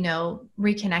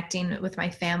 reconnecting with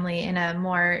my family in a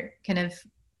more kind of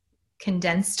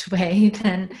condensed way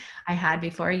than I had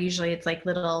before. Usually it's like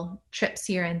little trips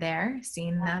here and there,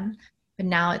 seeing them, but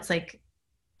now it's like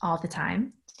all the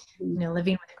time.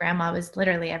 Living with grandma was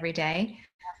literally every day.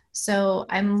 So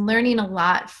I'm learning a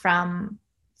lot from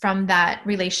that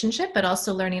relationship, but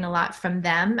also learning a lot from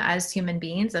them as human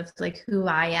beings of like who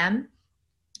I am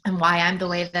and why I'm the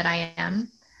way that I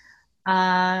am.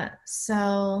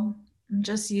 So I'm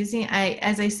just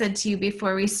as I said to you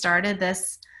before we started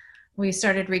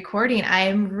recording,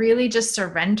 I'm really just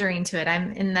surrendering to it.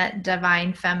 I'm in that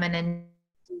divine feminine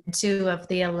too of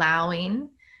the allowing,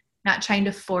 not trying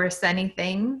to force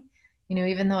anything,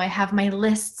 even though I have my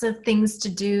lists of things to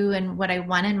do and what I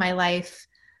want in my life.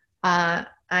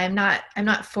 I'm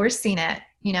not forcing it.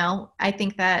 I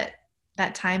think that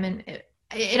time and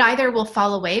it either will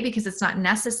fall away because it's not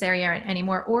necessary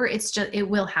anymore, or it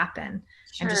will happen.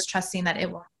 I'm Sure. just trusting that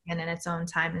it will happen in its own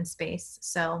time and space.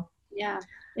 So Yeah.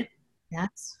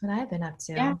 That's what I've been up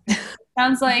Yeah. to.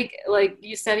 Sounds like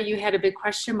you said you had a big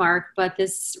question mark, but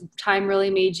this time really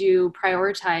made you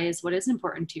prioritize what is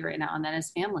important to you right now, and that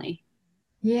is family.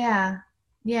 Yeah.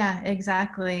 Yeah,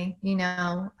 exactly.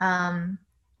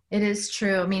 It is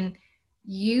true. I mean,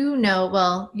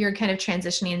 well, you're kind of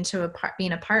transitioning into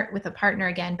being a part with a partner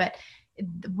again, but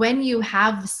when you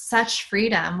have such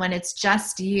freedom, when it's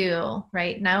just you,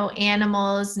 right? No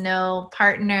animals, no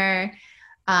partner,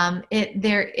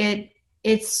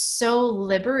 it's so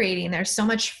liberating. There's so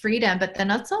much freedom, but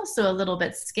then it's also a little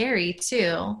bit scary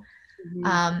too.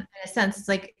 Mhm. In a sense, it's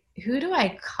like, who do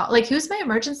I call? Like, who's my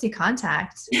emergency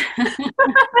contact?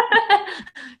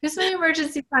 Who's my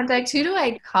emergency contact? Who do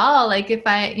I call? Like, if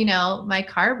my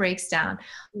car breaks down.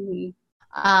 Mhm.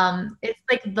 It's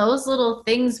like those little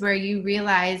things where you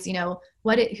realize,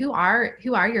 who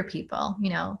are your people?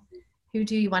 Who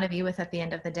do you want to be with at the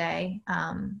end of the day?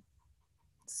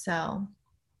 So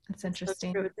that's It's so true.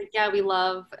 interesting. It's like, yeah, we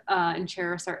love and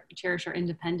cherish our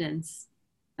independence.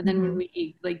 But then when Hmm.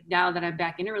 we like now that I'm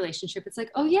back in a relationship, it's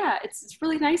like, oh yeah, it's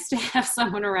really nice to have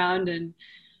someone around, and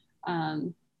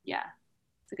um, yeah,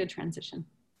 it's a good transition.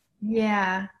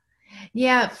 Yeah.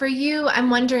 Yeah, for you, I'm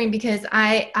wondering because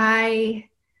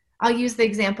I'll use the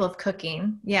example of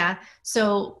cooking. Yeah.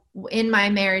 So in my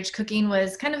marriage, cooking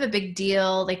was kind of a big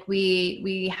deal. Like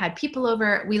we had people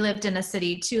over. We lived in a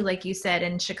city too, like you said,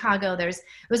 in Chicago. It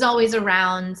was always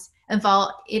around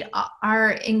involved.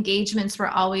 Our engagements were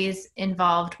always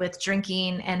involved with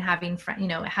drinking and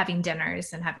having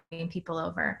dinners and having people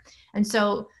over. And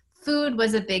so food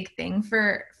was a big thing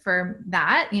for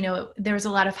that. There was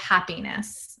a lot of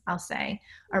happiness, I'll say,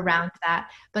 around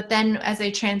that. But then as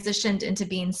I transitioned into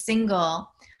being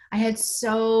single, I had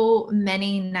so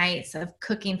many nights of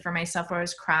cooking for myself where I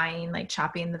was crying, like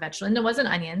chopping the vegetable, and it wasn't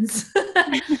onions,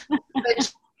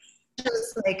 but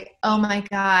just like, oh my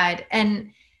God.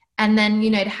 And then,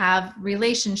 I'd have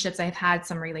relationships. I've had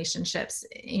some relationships,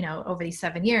 over these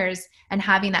 7 years, and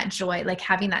having that joy, like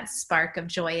having that spark of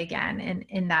joy again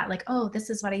in that, like, oh, this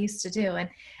is what I used to do.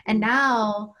 And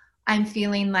now I'm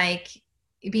feeling like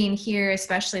being here,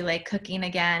 especially like cooking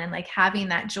again and like having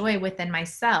that joy within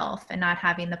myself and not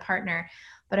having the partner.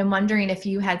 But I'm wondering if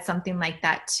you had something like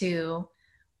that too,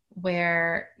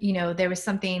 where, there was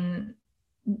something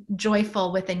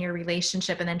joyful within your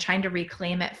relationship and then trying to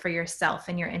reclaim it for yourself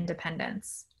and your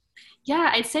independence.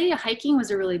 Yeah, I'd say hiking was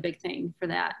a really big thing for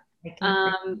that. Hiking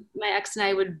for My ex and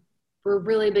I were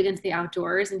really big into the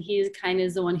outdoors, and he's kind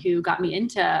of the one who got me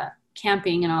into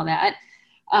camping and all that.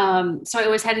 So I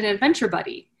always had an adventure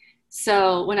buddy.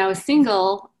 So when I was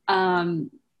single,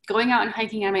 going out and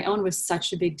hiking on my own was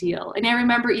such a big deal. And I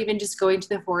remember even just going to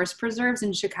the forest preserves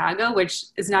in Chicago, which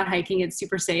is not hiking; it's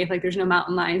super safe. Like there's no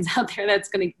mountain lions out there that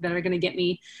are gonna get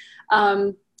me.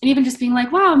 And even just being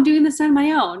like, wow, I'm doing this on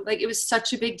my own. Like it was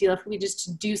such a big deal for me just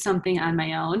to do something on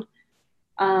my own.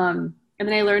 And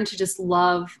then I learned to just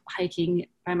love hiking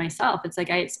by myself. It's like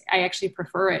I actually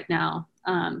prefer it now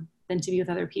than to be with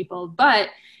other people. But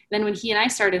then when he and I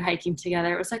started hiking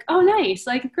together, it was like, oh, nice,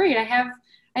 like great. I have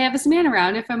this man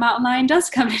around. If a mountain lion does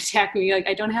come to attack me, like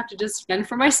I don't have to just fend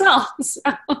for myself. So,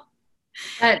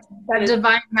 that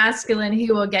divine masculine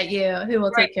who will get you, who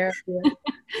will right. take care of you.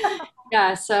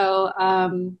 Yeah. So,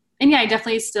 and yeah, I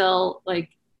definitely still like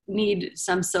need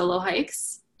some solo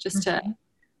hikes just to, Mhm.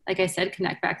 like I said,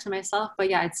 connect back to myself. But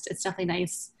yeah, it's definitely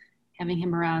nice having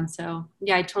him around. So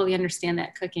yeah, I totally understand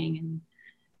that cooking and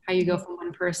how you go from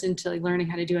one person to like learning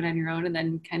how to do it on your own and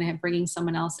then kind of bringing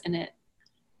someone else in it.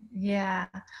 Yeah.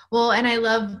 Well, and I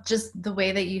love just the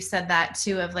way that you said that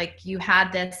too, of like you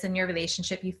had this in your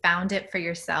relationship, you found it for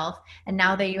yourself, and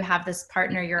now that you have this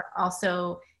partner, you're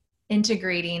also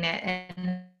integrating it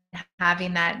and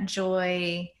having that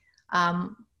joy,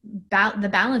 the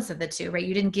balance of the two, right?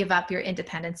 You didn't give up your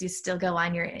independence. You still go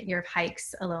on your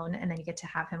hikes alone, and then you get to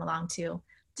have him along too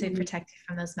to Mhm. protect you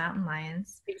from those mountain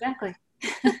lions. Exactly.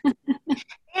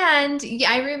 And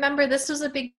yeah, I remember this was a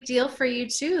big deal for you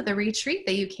too, the retreat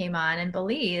that you came on in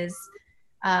Belize.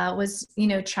 Was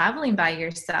traveling by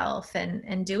yourself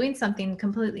and doing something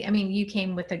completely. I mean, you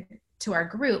came to our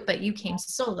group, but you came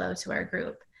solo to our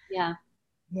group. Yeah.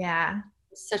 Yeah.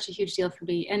 It's such a huge deal for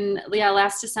me. And yeah,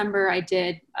 last December I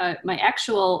did my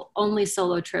actual only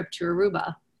solo trip to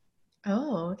Aruba.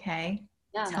 Oh, okay.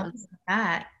 Yeah, Tell me about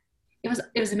that.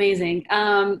 it was amazing.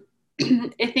 I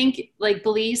think like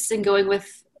Belize and going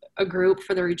with a group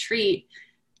for the retreat,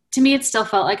 to me, it still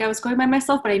felt like I was going by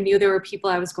myself, but I knew there were people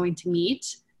I was going to meet.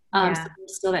 So Yeah. there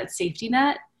was still that safety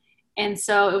net. And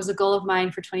so it was a goal of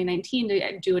mine for 2019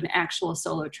 to do an actual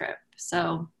solo trip.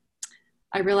 So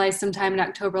I realized sometime in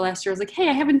October last year, I was like, hey,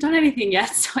 I haven't done anything yet.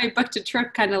 So I booked a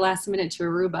trip kind of last minute to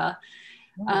Aruba.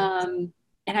 Nice.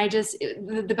 And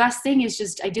the best thing is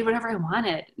just I did whatever I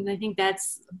wanted. And I think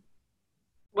that's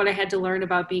what I had to learn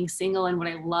about being single, and what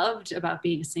I loved about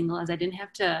being single is I didn't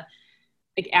have to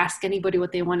like ask anybody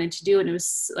what they wanted to do. And it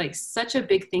was like such a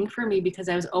big thing for me because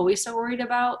I was always so worried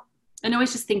about and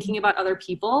always just thinking about other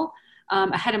people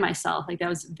ahead of myself. Like that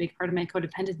was a big part of my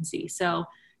codependency. So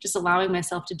just allowing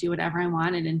myself to do whatever I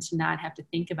wanted and to not have to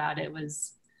think about it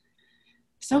was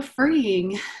so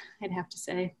freeing, I'd have to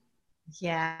say.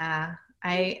 Yeah,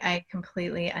 I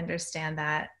completely understand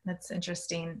that. That's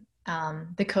interesting.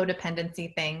 The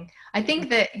codependency thing. I think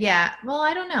that, yeah, well,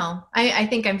 I don't know. I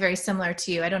think I'm very similar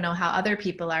to you. I don't know how other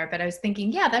people are, but I was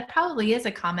thinking, yeah, that probably is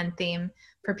a common theme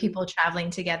for people traveling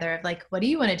together of like, what do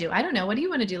you want to do? I don't know. What do you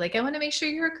want to do? Like, I want to make sure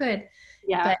you're good.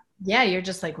 Yeah. But yeah, you're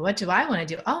just like, what do I want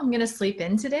to do? Oh, I'm going to sleep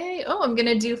in today. Oh, I'm going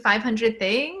to do 500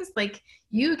 things. Like,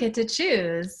 you get to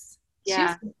choose. Choose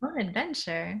Yeah. your own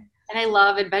adventure. And I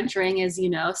love adventuring, as you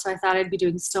know. So I thought I'd be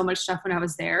doing so much stuff when I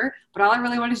was there, but all I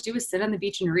really wanted to do was sit on the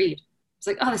beach and read. It's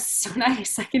like, oh, this is so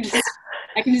nice. I can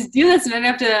just do this, and I don't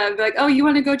have to be like, oh, you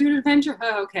want to go do an adventure?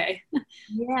 Oh, okay. I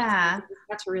Yeah. just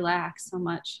got to relax so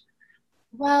much.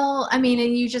 Well, I mean,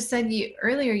 and you just said you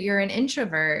earlier you're an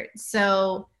introvert.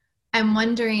 So I'm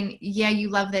wondering, yeah, you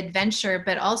love the adventure,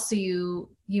 but also you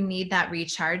need that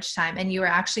recharge time, and you are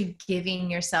actually giving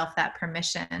yourself that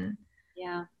permission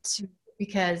Yeah. to,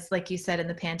 because like you said in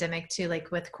the pandemic too,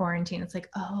 like with quarantine, it's like,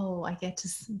 oh, I get to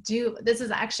do this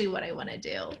is actually what I want to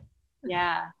do.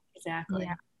 Yeah, exactly.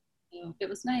 Yeah. So it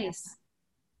was nice.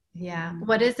 Yeah. Um,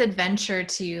 What does adventure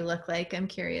to you look like? I'm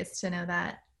curious to know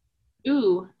that.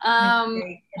 ooh, Like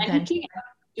big adventure. anything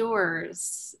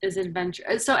outdoors is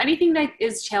adventure. So anything that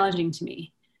is challenging to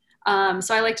me.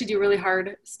 So I like to do really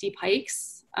hard, steep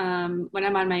hikes when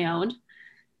I'm on my own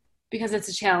because it's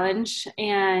a challenge.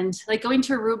 And like going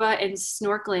to Aruba and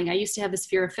snorkeling, I used to have this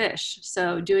fear of fish.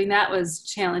 So doing that was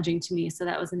challenging to me. So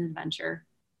that was an adventure.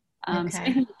 So I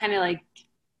Okay. think kind of like,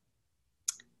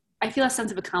 I feel a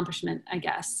sense of accomplishment, I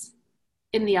guess,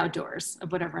 in the outdoors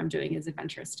of whatever I'm doing is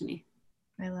adventurous to me.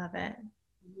 I love it.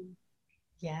 Mhm.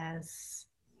 Yes.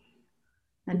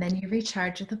 And then you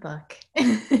recharge with a book.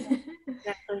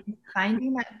 Exactly.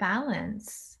 Finding that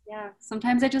balance. Yeah.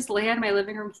 Sometimes I just lay on my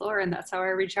living room floor and that's how I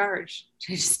recharge.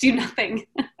 I just do nothing.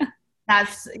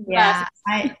 That's Best. yeah,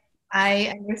 I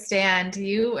understand.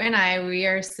 You and I, we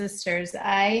are sisters.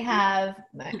 I'm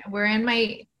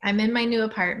in my new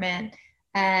apartment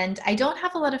and I don't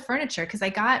have a lot of furniture because I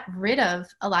got rid of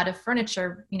a lot of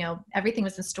furniture. Everything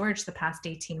was in storage the past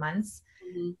 18 months.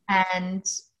 Mhm. And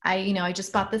I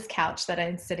just bought this couch that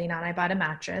I'm sitting on. I bought a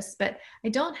mattress, but I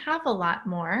don't have a lot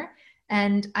more.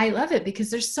 And I love it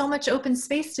because there's so much open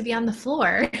space to be on the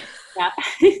floor. Yeah.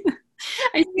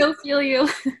 I still feel you.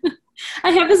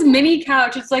 I have this mini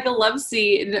couch. It's like a love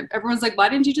seat. And everyone's like, why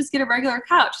didn't you just get a regular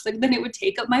couch? It's like, then it would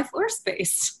take up my floor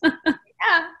space.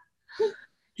 Yeah.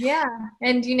 Yeah.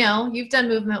 And you've done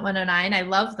Movement 109. I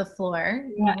love the floor,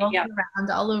 Yeah. Yeah. rolling around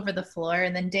all over the floor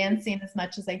and then dancing as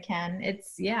much as I can.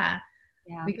 Yeah,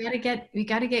 Yeah. we gotta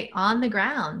get on the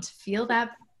ground, feel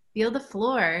the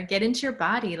floor, get into your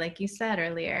body, like you said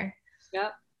earlier.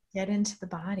 Yep. Get into the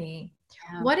body.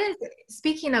 Yeah. What is,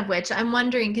 speaking of which, I'm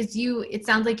wondering, because it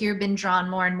sounds like you've been drawn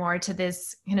more and more to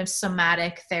this kind of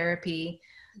somatic therapy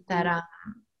that Mhm.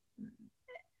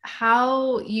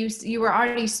 how you were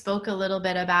already spoke a little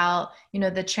bit about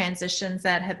the transitions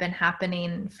that have been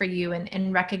happening for you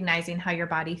and recognizing how your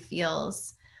body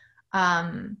feels.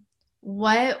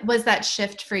 What was that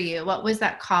shift for you? What was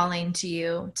that calling to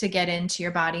you to get into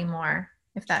your body more,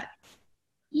 if that?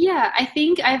 Yeah, I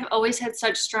think I've always had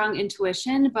such strong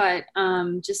intuition, but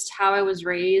just how I was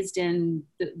raised and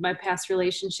my past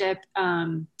relationship,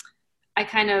 I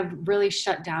kind of really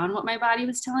shut down what my body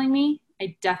was telling me.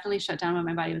 I definitely shut down what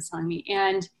my body was telling me.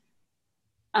 And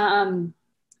um,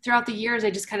 throughout the years,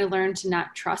 I just kind of learned to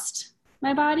not trust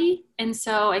my body. And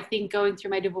so I think going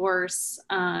through my divorce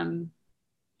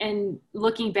and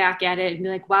looking back at it and be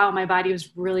like, wow, my body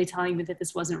was really telling me that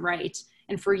this wasn't right.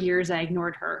 And for years, I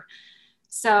ignored her.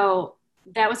 So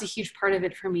that was a huge part of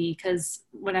it for me because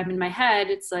when I'm in my head,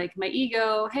 it's like my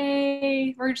ego,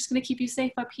 hey, we're just going to keep you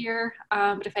safe up here.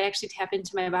 But if I actually tap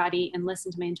into my body and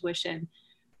listen to my intuition,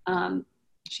 um,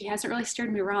 she hasn't really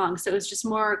steered me wrong. So it was just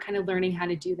more kind of learning how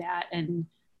to do that and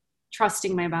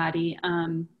trusting my body,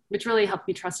 which really helped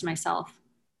me trust myself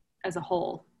as a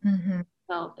whole. Mm-hmm.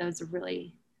 So that was a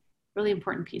really, really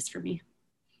important piece for me.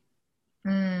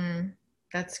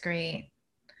 That's great.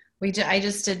 I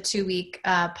just did 2-week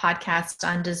podcast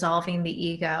on dissolving the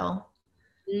ego.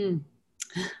 Mm.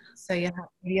 So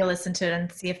you'll listen to it and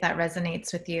see if that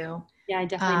resonates with you. Yeah, I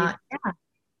definitely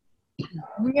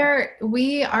need.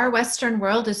 Yeah, our Western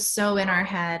world is so in our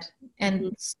head and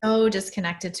Mhm. so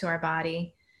disconnected to our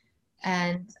body.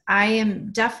 And I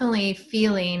am definitely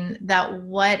feeling that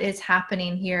what is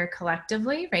happening here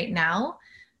collectively right now,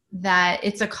 that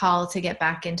it's a call to get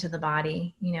back into the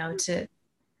body,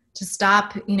 to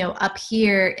stop, up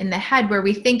here in the head where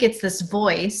we think it's this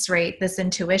voice, right? This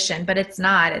intuition, but it's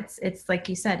not. It's like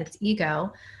you said, it's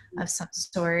ego of some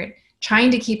sort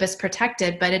trying to keep us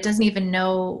protected, but it doesn't even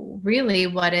know really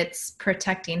what it's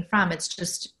protecting from. It's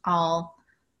just all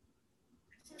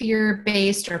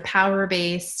fear-based or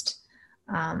power-based,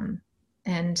 and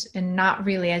not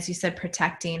really, as you said,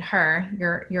 protecting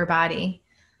your body.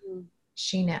 Mhm.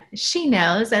 She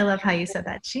knows. I love how you said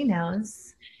that. She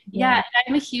knows. Yeah, Yeah. and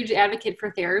I'm a huge advocate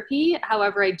for therapy.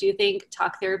 However, I do think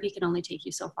talk therapy can only take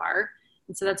you so far.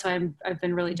 And so that's why I've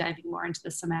been really diving more into the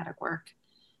somatic work,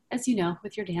 as you know,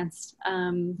 with your dance.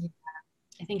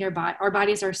 I think our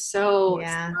bodies are so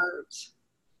Yeah. smart,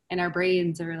 and our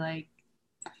brains are like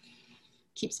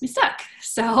keeps me stuck.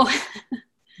 So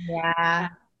Yeah.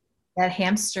 That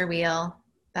hamster wheel,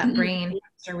 that brain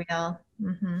hamster wheel.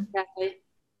 Mm-hmm. exactly.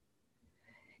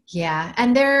 Yeah.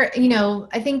 And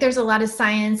I think there's a lot of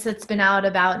science that's been out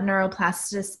about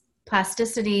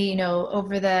plasticity,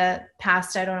 over the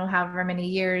past, I don't know, however many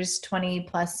years, 20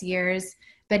 plus years.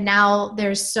 But now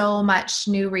there's so much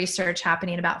new research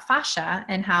happening about fascia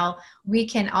and how we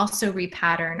can also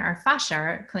repattern our fascia,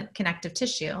 our connective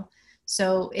tissue.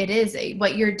 So it is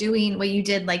what you're doing, what you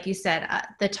did, like you said,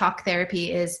 the talk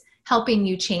therapy is helping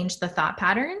you change the thought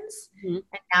patterns. Mhm.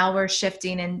 And now we're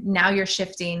shifting, and now you're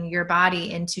shifting your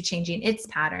body into changing its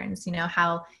patterns,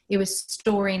 how it was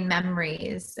storing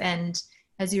memories. And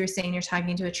as you were saying, you're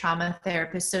talking to a trauma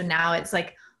therapist. So now it's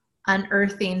like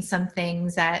unearthing some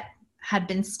things that had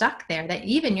been stuck there that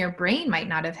even your brain might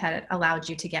not have had allowed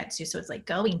you to get to. So it's like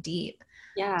going deep.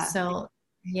 Yeah. So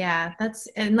yeah,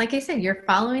 and like I said, you're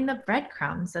following the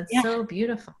breadcrumbs. That's Yeah. so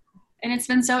beautiful. And it's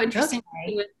been so interesting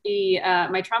Okay. with the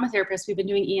my trauma therapist. We've been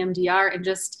doing EMDR and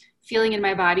just feeling in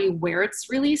my body where it's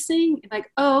releasing.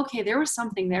 Like, oh, okay, there was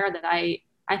something there that I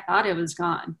thought it was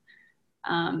gone.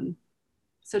 Um,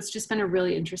 so it's just been a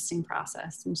really interesting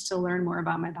process, and just to learn more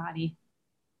about my body.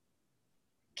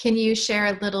 Can you share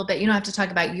a little bit? You don't have to talk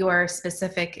about your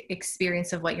specific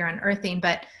experience of what you're unearthing,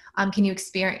 but can you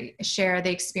share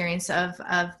the experience of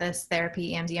this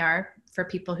therapy EMDR for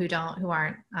people who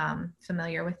aren't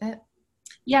familiar with it?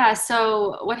 Yeah.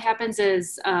 So what happens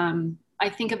is I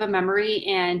think of a memory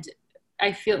and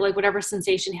I feel like whatever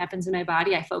sensation happens in my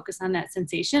body, I focus on that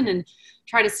sensation and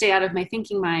try to stay out of my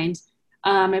thinking mind.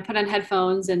 I put on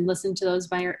headphones and listen to those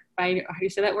by how do you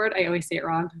say that word? I always say it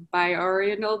wrong.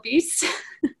 Binaural beats.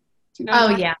 Do you know what I'm Oh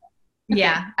talking yeah, about? Okay.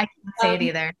 yeah. I can't say it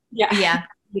either. Yeah. Yeah,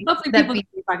 Hopefully that people know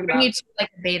what I'm talking bring about. you to like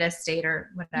a beta state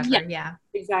or Yeah, whatever. Yeah.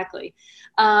 exactly.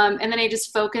 And then I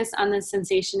just focus on the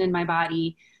sensation in my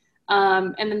body.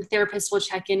 And then the therapist will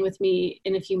check in with me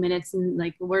in a few minutes and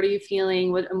like, what are you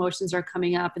feeling? What emotions are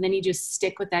coming up? And then you just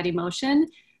stick with that emotion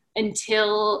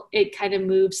until it kind of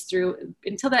moves through,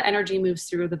 until that energy moves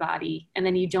through the body. And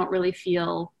then you don't really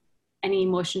feel any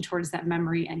emotion towards that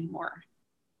memory anymore.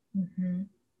 Mm-hmm.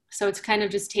 So it's kind of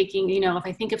just taking, if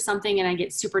I think of something and I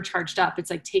get super charged up, it's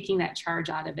like taking that charge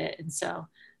out of it. And so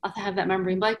I'll have that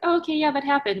memory and be like, oh, okay, yeah, that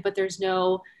happened, but there's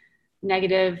no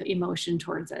negative emotion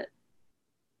towards it.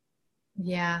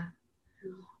 Yeah.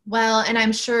 Well, and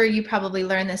I'm sure you probably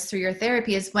learned this through your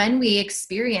therapy, is when we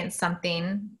experience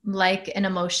something like an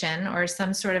emotion or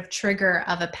some sort of trigger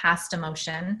of a past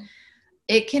emotion,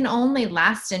 it can only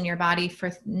last in your body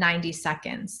for 90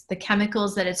 seconds. The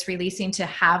chemicals that it's releasing to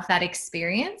have that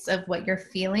experience of what you're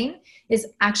feeling is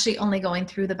actually only going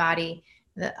through the body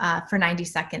for 90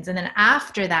 seconds. And then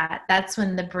after that, that's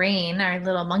when the brain, our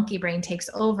little monkey brain, takes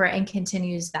over and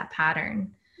continues that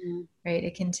pattern, Mm. right?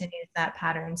 It continues that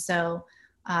pattern. So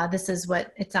this is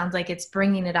what it sounds like. It's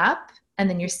bringing it up, and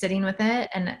then you're sitting with it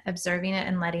and observing it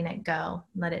and letting it go,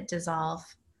 let it dissolve.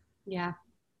 Yeah.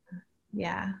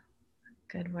 Yeah.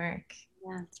 Good work.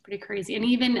 Yeah, it's pretty crazy. And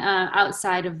even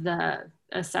outside of the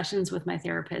sessions with my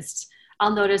therapist,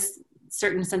 I'll notice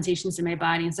certain sensations in my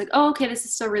body. It's like, oh, okay, this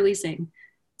is still releasing.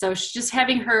 So just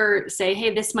having her say,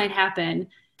 hey, this might happen.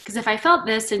 Because if I felt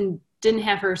this and didn't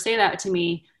have her say that to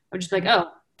me, I would just be like, oh,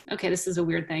 okay, this is a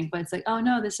weird thing. But it's like, oh,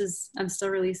 no, I'm still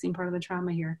releasing part of the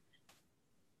trauma here.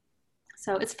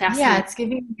 So it's Yeah, fascinating. it's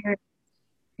giving your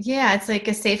yeah, it's like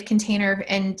a safe container,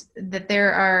 and that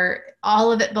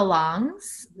all of it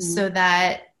belongs, Mhm. so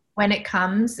that when it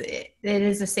comes, it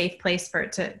is a safe place for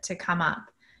it to come up,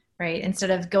 right? Instead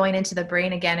of going into the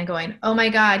brain again and going, oh my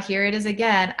God, here it is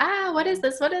again. Ah, what is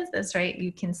this? What is this? Right?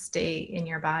 You can stay in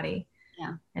your body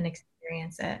Yeah. and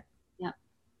experience it. Yeah.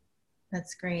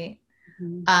 That's great.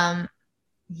 Mm-hmm.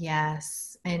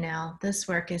 Yes, I know. This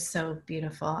work is so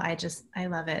beautiful. I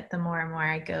love it. The more and more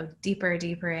I go deeper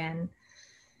in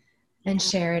and Yeah.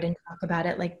 share it and talk about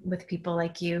it like with people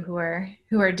like you who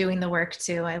are doing the work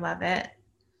too. I love it.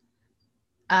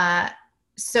 Uh,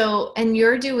 so, and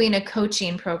you're doing a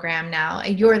coaching program now.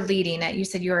 You're leading it. You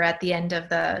said you're at the end of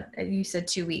you said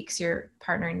 2 weeks, you're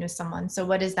partnering with someone. So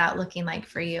what is that looking like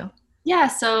for you? Yeah,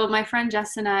 so my friend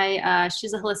Jess and I,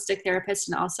 she's a holistic therapist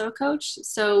and also a coach.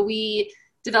 So we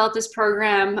developed this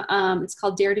program. It's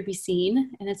called Dare to Be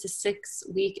Seen, and it's a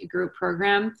 6-week group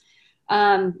program.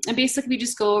 And basically, we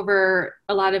just go over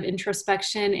a lot of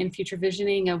introspection and future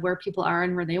visioning of where people are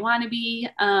and where they want to be.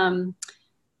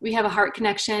 We have a heart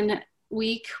connection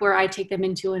week where I take them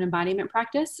into an embodiment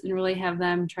practice and really have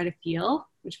them try to feel,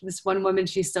 which this one woman,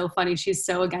 she's so funny. She's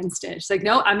so against it. She's like,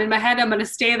 no, I'm in my head. I'm going to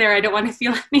stay there. I don't want to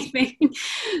feel anything.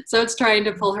 So it's trying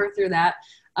to pull her through that.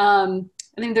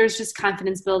 I think there's just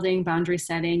confidence building, boundary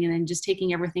setting, and then just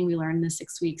taking everything we learned in the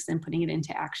 6 weeks and putting it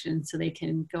into action so they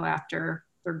can go after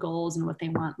their goals and what they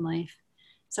want in life.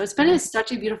 So it's been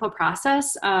such a beautiful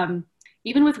process.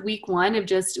 Even with week one of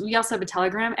we also have a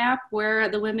Telegram app where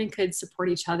the women could support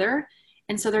each other.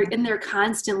 And so they're in there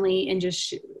constantly and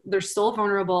they're so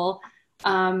vulnerable,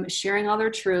 sharing all their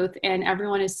truth, and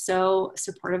everyone is so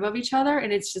supportive of each other.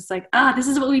 And it's just like, this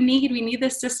is what we need. We need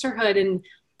this sisterhood. And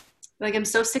like, I'm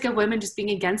so sick of women just being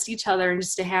against each other, and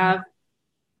just to have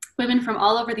women from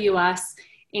all over the US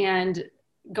and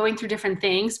going through different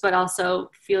things, but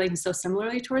also feeling so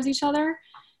similarly towards each other.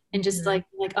 And just like,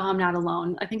 oh, I'm not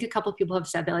alone. I think a couple of people have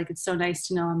said that, like, it's so nice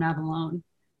to know I'm not alone,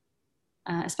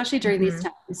 especially during these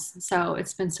times. So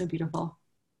it's been so beautiful.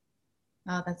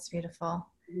 Oh, that's beautiful.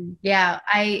 Mm-hmm. Yeah,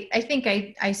 I think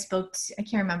I I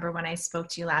can't remember when I spoke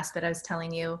to you last, but I was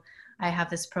telling you I have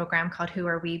this program called Who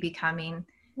Are We Becoming?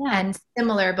 Yeah. And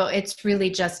similar, but it's really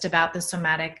just about the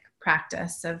somatic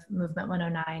practice of Movement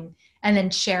 109 and then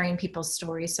sharing people's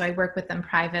stories. So I work with them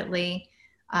privately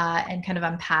and kind of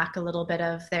unpack a little bit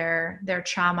of their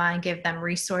trauma and give them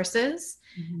resources.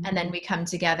 Mm-hmm. And then we come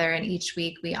together, and each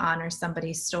week we honor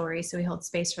somebody's story. So we hold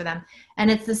space for them. And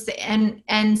it's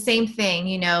and same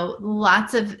thing,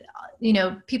 lots of,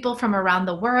 people from around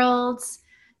the world,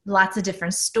 lots of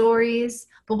different stories.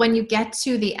 But when you get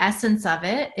to the essence of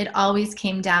it, it always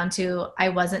came down to, I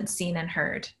wasn't seen and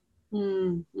heard.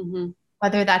 Mm-hmm.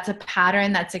 Whether that's a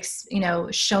pattern that's,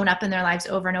 shown up in their lives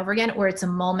over and over again, or it's a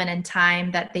moment in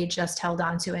time that they just held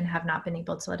on to and have not been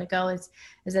able to let it go, is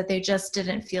that they just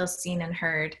didn't feel seen and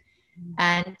heard. Mm-hmm.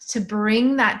 And to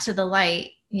bring that to the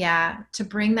light,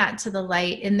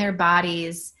 in their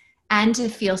bodies and to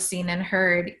feel seen and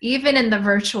heard, even in the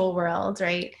virtual world,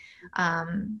 right?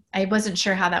 I wasn't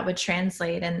sure how that would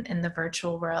translate in the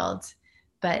virtual world.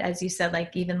 But as you said,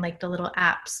 like even like the little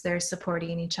apps, they're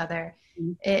supporting each other.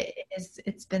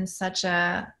 It's been such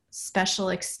a special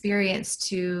experience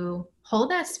to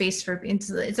hold that space for,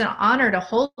 it's an honor to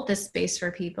hold this space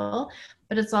for people,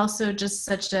 but it's also just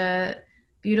such a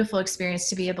beautiful experience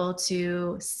to be able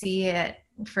to see it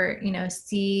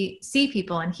see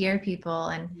people and hear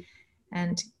people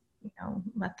and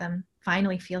let them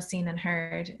finally feel seen and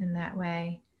heard in that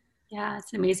way. Yeah,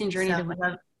 it's an amazing journey to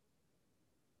witness.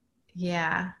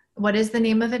 Yeah. What is the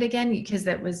name of it again? Because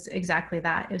it was exactly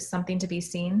that. It was something to be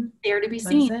seen. Dare to be What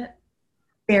seen. is it?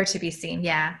 Dare to be seen.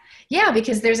 Yeah. Yeah,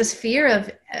 because there's this fear of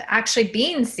actually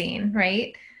being seen,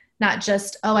 right? Not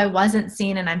just, oh, I wasn't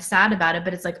seen and I'm sad about it,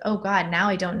 but it's like, oh God, now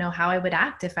I don't know how I would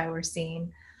act if I were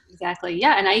seen. Exactly.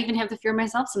 Yeah. And I even have the fear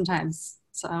myself sometimes.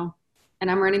 So, and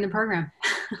I'm running the program.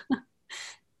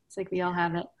 It's like we all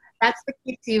have it. That's what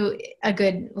keeps you a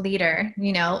good leader,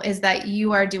 is that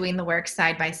you are doing the work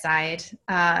side by side.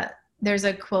 There's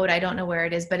a quote, I don't know where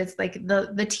it is, but it's like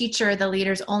the teacher, the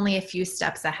leader's only a few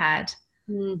steps ahead.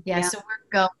 Yeah. So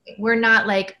we're not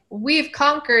like, we've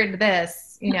conquered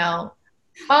this,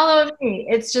 follow me.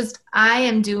 It's just, I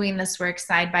am doing this work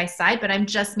side by side, but I'm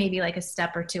just maybe like a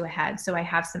step or two ahead. So I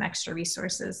have some extra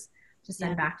resources to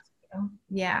send back to you.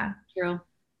 Yeah. True.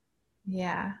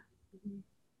 Yeah.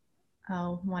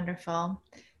 Oh, wonderful.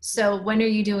 So when are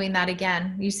you doing that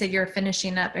again? You said you're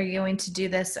finishing up. Are you going to do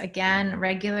this again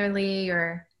regularly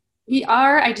or? We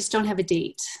are. I just don't have a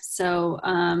date. So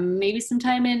maybe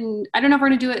sometime I don't know if we're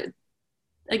going to do it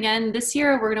again this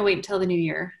year or we're going to wait until the new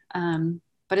year.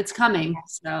 But it's coming.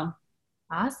 So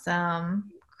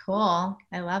awesome. Cool.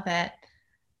 I love it.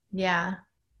 Yeah.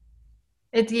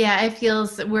 It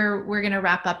feels we're going to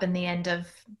wrap up in the end of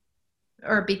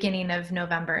or beginning of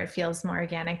November. It feels more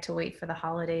organic to wait for the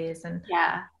holidays and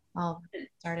Yeah. I'll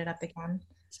start it up again.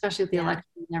 Especially with the Yeah.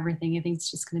 election and everything. I think it's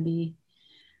just going to be,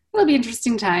 it'll be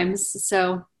interesting times.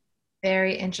 So,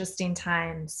 Very interesting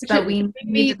times, which but it, we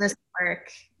need this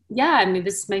work. yeah, I mean,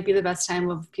 this might be the best time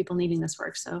of people needing this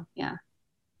work. So, yeah.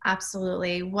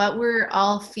 Absolutely. What we're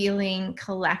all feeling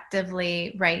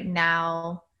collectively right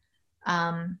now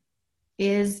um,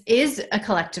 is a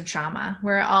collective trauma.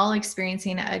 We're all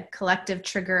experiencing a collective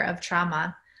trigger of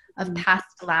trauma, of Mhm.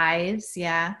 past lives,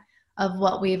 yeah, of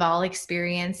what we've all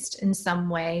experienced in some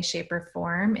way, shape, or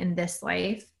form in this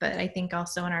life, but I think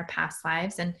also in our past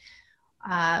lives. And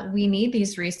we need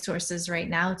these resources right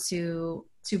now to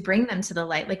bring them to the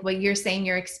light, like what you're saying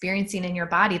you're experiencing in your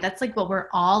body. That's like what we're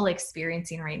all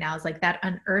experiencing right now, is like that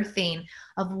unearthing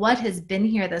of what has been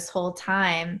here this whole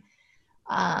time.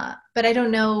 But I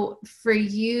don't know for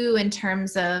you in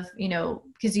terms of, you know,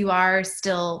 because you are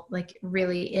still like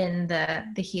really in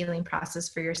the healing process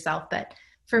for yourself. But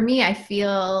for me, I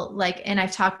feel like, and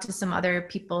I've talked to some other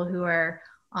people who are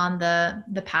on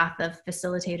the path of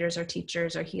facilitators or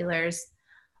teachers or healers,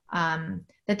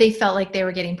 that they felt like they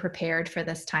were getting prepared for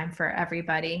this time for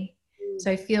everybody. So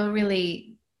I feel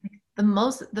really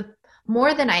the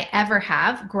more than I ever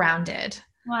have grounded.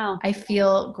 Wow. I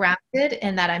feel grounded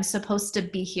in that I'm supposed to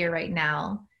be here right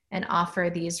now and offer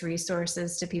these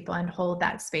resources to people and hold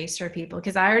that space for people.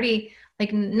 Because I already,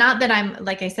 like, not that I'm,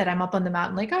 like I said, I'm up on the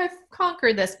mountain, like, oh, I've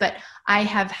conquered this, but I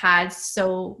have had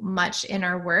so much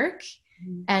inner work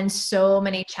Mhm. and so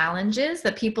many challenges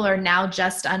that people are now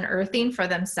just unearthing for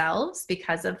themselves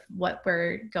because of what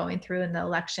we're going through in the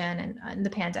election and the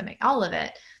pandemic, all of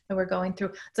it that we're going through.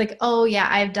 It's like, oh yeah,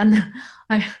 I've done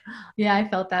that. Yeah, I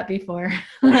felt that before.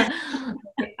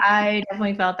 I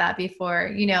definitely felt that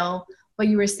before. You know, what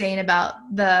you were saying about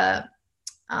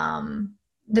um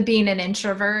the being an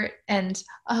introvert and,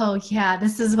 oh yeah,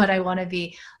 this is what I want to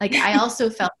be. Like I also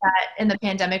felt that in the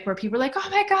pandemic where people were like, oh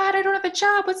my God, I don't have a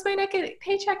job. What's my next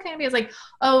paycheck gonna be? I was like,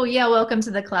 oh yeah, welcome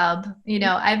to the club. You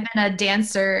know, I've been a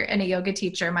dancer and a yoga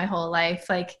teacher my whole life.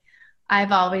 Like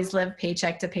I've always lived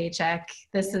paycheck to paycheck.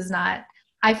 This Yeah. is not,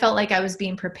 I felt like I was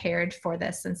being prepared for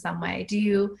this in some way. Do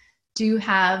you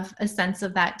have a sense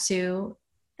of that too?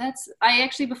 I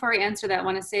actually, before I answer that,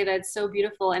 want to say that's so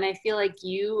beautiful. And I feel like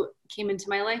you came into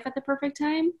my life at the perfect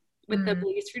time with the Mm,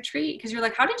 Belize retreat, because you're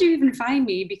like, how did you even find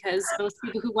me? Because most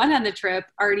people who went on the trip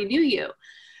already knew you.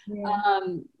 yeah.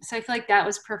 So I feel like that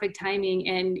was perfect timing.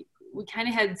 And we kind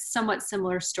of had somewhat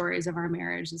similar stories of our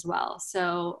marriage as well.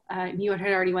 So you had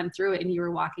already went through it and you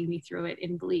were walking me through it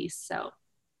in Belize. So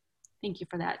thank you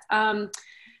for that.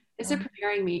 Is it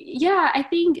preparing me? Yeah, I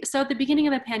think so. At the beginning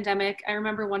of the pandemic, I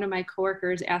remember one of my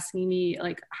coworkers asking me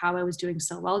like how I was doing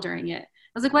so well during it. I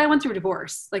was like, well, I went through a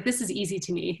divorce. Like this is easy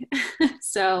to me.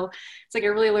 So it's like I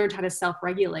really learned how to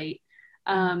self-regulate.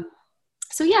 Um,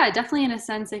 so yeah, definitely in a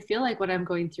sense, I feel like what I'm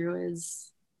going through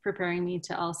is preparing me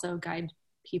to also guide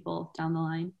people down the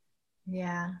line.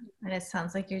 Yeah. And it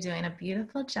sounds like you're doing a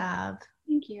beautiful job.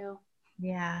 Thank you.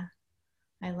 Yeah.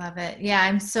 I love it. Yeah.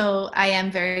 I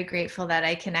am very grateful that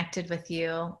I connected with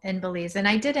you in Belize.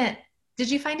 And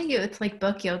did you find a youth like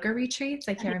book yoga retreats?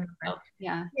 I I can't think remember. so.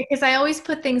 Yeah. Because I always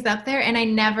put things up there and I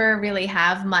never really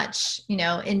have much, you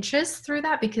know, interest through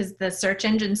that because the search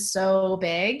engine's so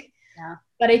big. Yeah.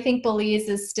 But I think Belize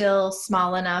is still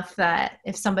small enough that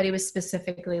if somebody was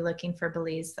specifically looking for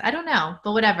Belize, I don't know,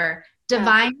 but whatever. Yeah.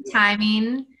 Divine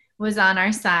timing was on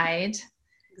our side.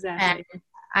 And Exactly.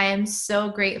 I am so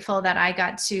grateful that I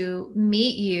got to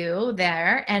meet you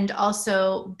there and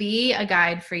also be a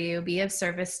guide for you, be of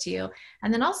service to you,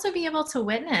 and then also be able to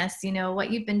witness, you know, what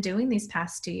you've been doing these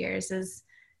past 2 years is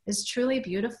truly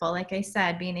beautiful. Like I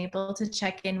said, being able to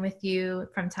check in with you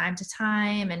from time to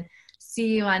time and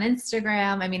see you on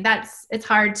Instagram. I mean, it's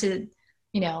hard to,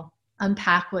 you know,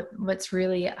 unpack what's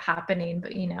really happening,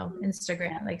 but you know,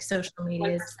 Instagram, Yeah. like social One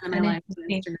media is person in my an life is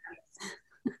interesting.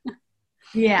 Instagram.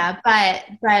 Yeah,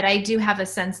 but I do have a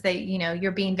sense that, you know,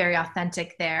 you're being very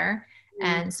authentic there. Mm.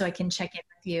 And so I can check in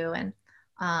with you. And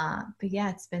but yeah,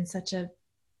 it's been such a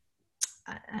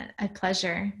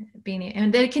pleasure being,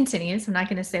 and then it continues. I'm not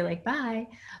going to say like bye,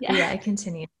 but Yeah. yeah, it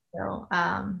continues. So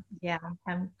yeah,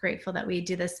 I'm grateful that we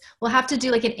do this. We'll have to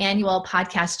do like an annual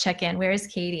podcast check-in. Where is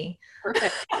Katie?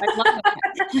 Perfect. I love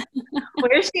that.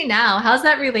 Where is she now? How's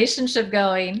that relationship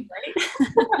going?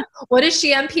 Right? What is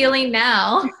she unpeeling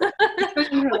now? What's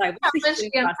going on in her life? What's the Trauma is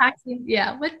healing she process? unpacking?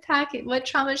 Yeah, what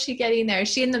trauma is she getting there? Is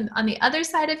she on the other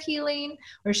side of healing,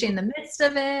 or is she in the midst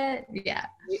of it? Yeah,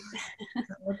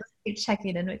 so we'll just keep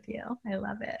checking in with you. I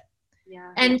love it.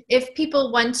 Yeah. And if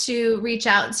people want to reach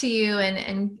out to you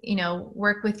and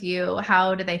work with you,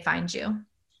 how do they find you?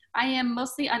 I am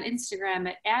mostly on Instagram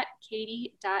at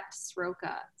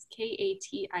katie.sroka. It's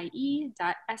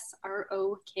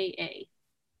Katie.Sroka.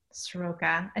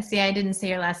 Sroka. I see. I didn't say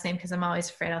your last name because I'm always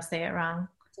afraid I'll say it wrong.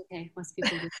 It's okay. Most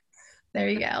people do. There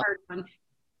you That's a go. hard one.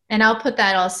 And I'll put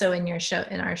that also in our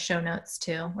show notes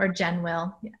too, or Jen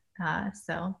will.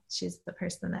 So she's the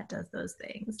person that does those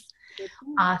things.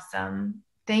 Awesome.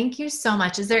 Thank you so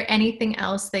much. Is there anything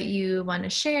else that you want to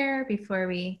share before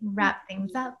we wrap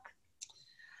things up?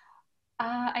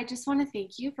 I just want to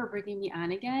thank you for bringing me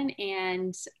on again.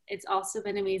 And it's also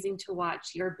been amazing to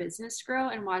watch your business grow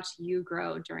and watch you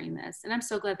grow during this. And I'm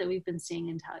so glad that we've been staying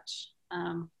in touch.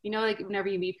 Like whenever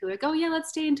you meet people, like, oh yeah, let's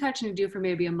stay in touch, and you do for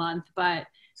maybe a month. But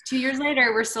 2 years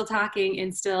later, we're still talking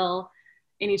and still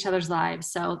in each other's lives.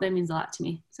 So that means a lot to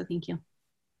me. So thank you.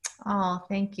 Oh,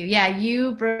 thank you. Yeah,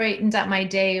 you brightened up my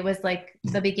day. It was like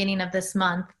the beginning of this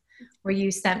month where you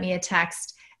sent me a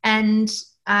text. And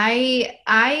I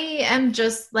am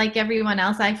just like everyone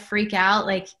else. I freak out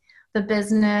like the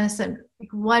business and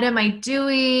like, what am I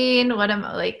doing? What am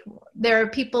I like? There are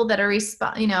people that are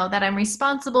that I'm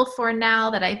responsible for now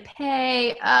that I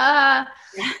pay.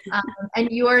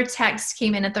 And your text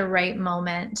came in at the right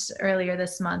moment earlier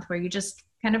this month where you just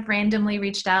kind of randomly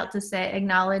reached out to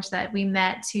acknowledge that we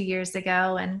met 2 years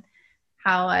ago and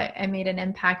how I made an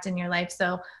impact in your life.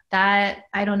 So that,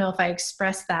 I don't know if I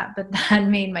expressed that, but that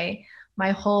made my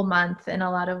whole month in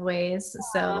a lot of ways.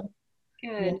 So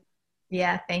good.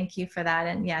 Yeah, thank you for that.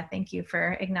 And yeah, thank you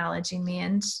for acknowledging me,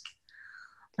 and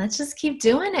let's just keep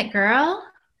doing it, girl.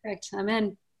 Correct. I'm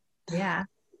in. Yeah.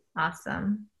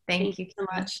 Awesome. Thank you so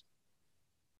much.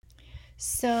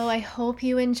 So I hope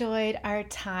you enjoyed our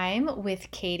time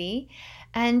with Katie.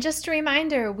 And just a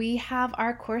reminder, we have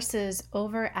our courses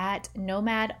over at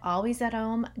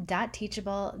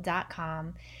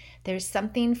nomadalwaysathome.teachable.com. There's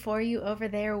something for you over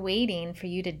there waiting for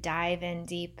you to dive in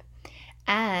deep.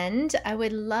 And I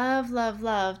would love, love,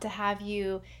 love to have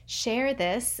you share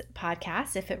this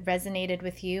podcast if it resonated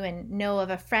with you and know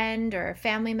of a friend or a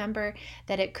family member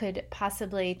that it could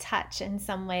possibly touch in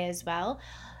some way as well.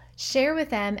 Share with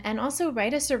them, and also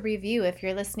write us a review if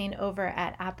you're listening over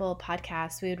at Apple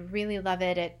Podcasts. We would really love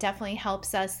it. It definitely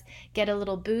helps us get a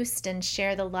little boost and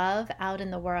share the love out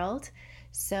in the world.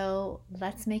 So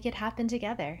let's make it happen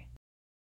together.